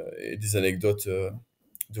et des anecdotes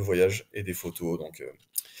de voyage et des photos. Donc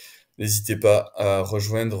n'hésitez pas à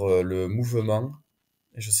rejoindre le mouvement.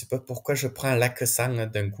 Et je sais pas pourquoi je prends un l'accent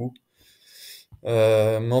d'un coup.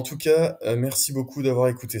 Mais en tout cas, merci beaucoup d'avoir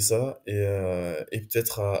écouté ça et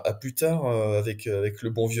peut-être à plus tard avec le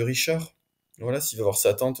bon vieux Richard. Voilà, s'il va voir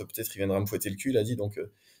sa tante, peut-être il viendra me fouetter le cul, il a dit, donc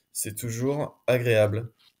c'est toujours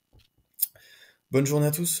agréable. Bonne journée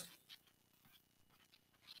à tous.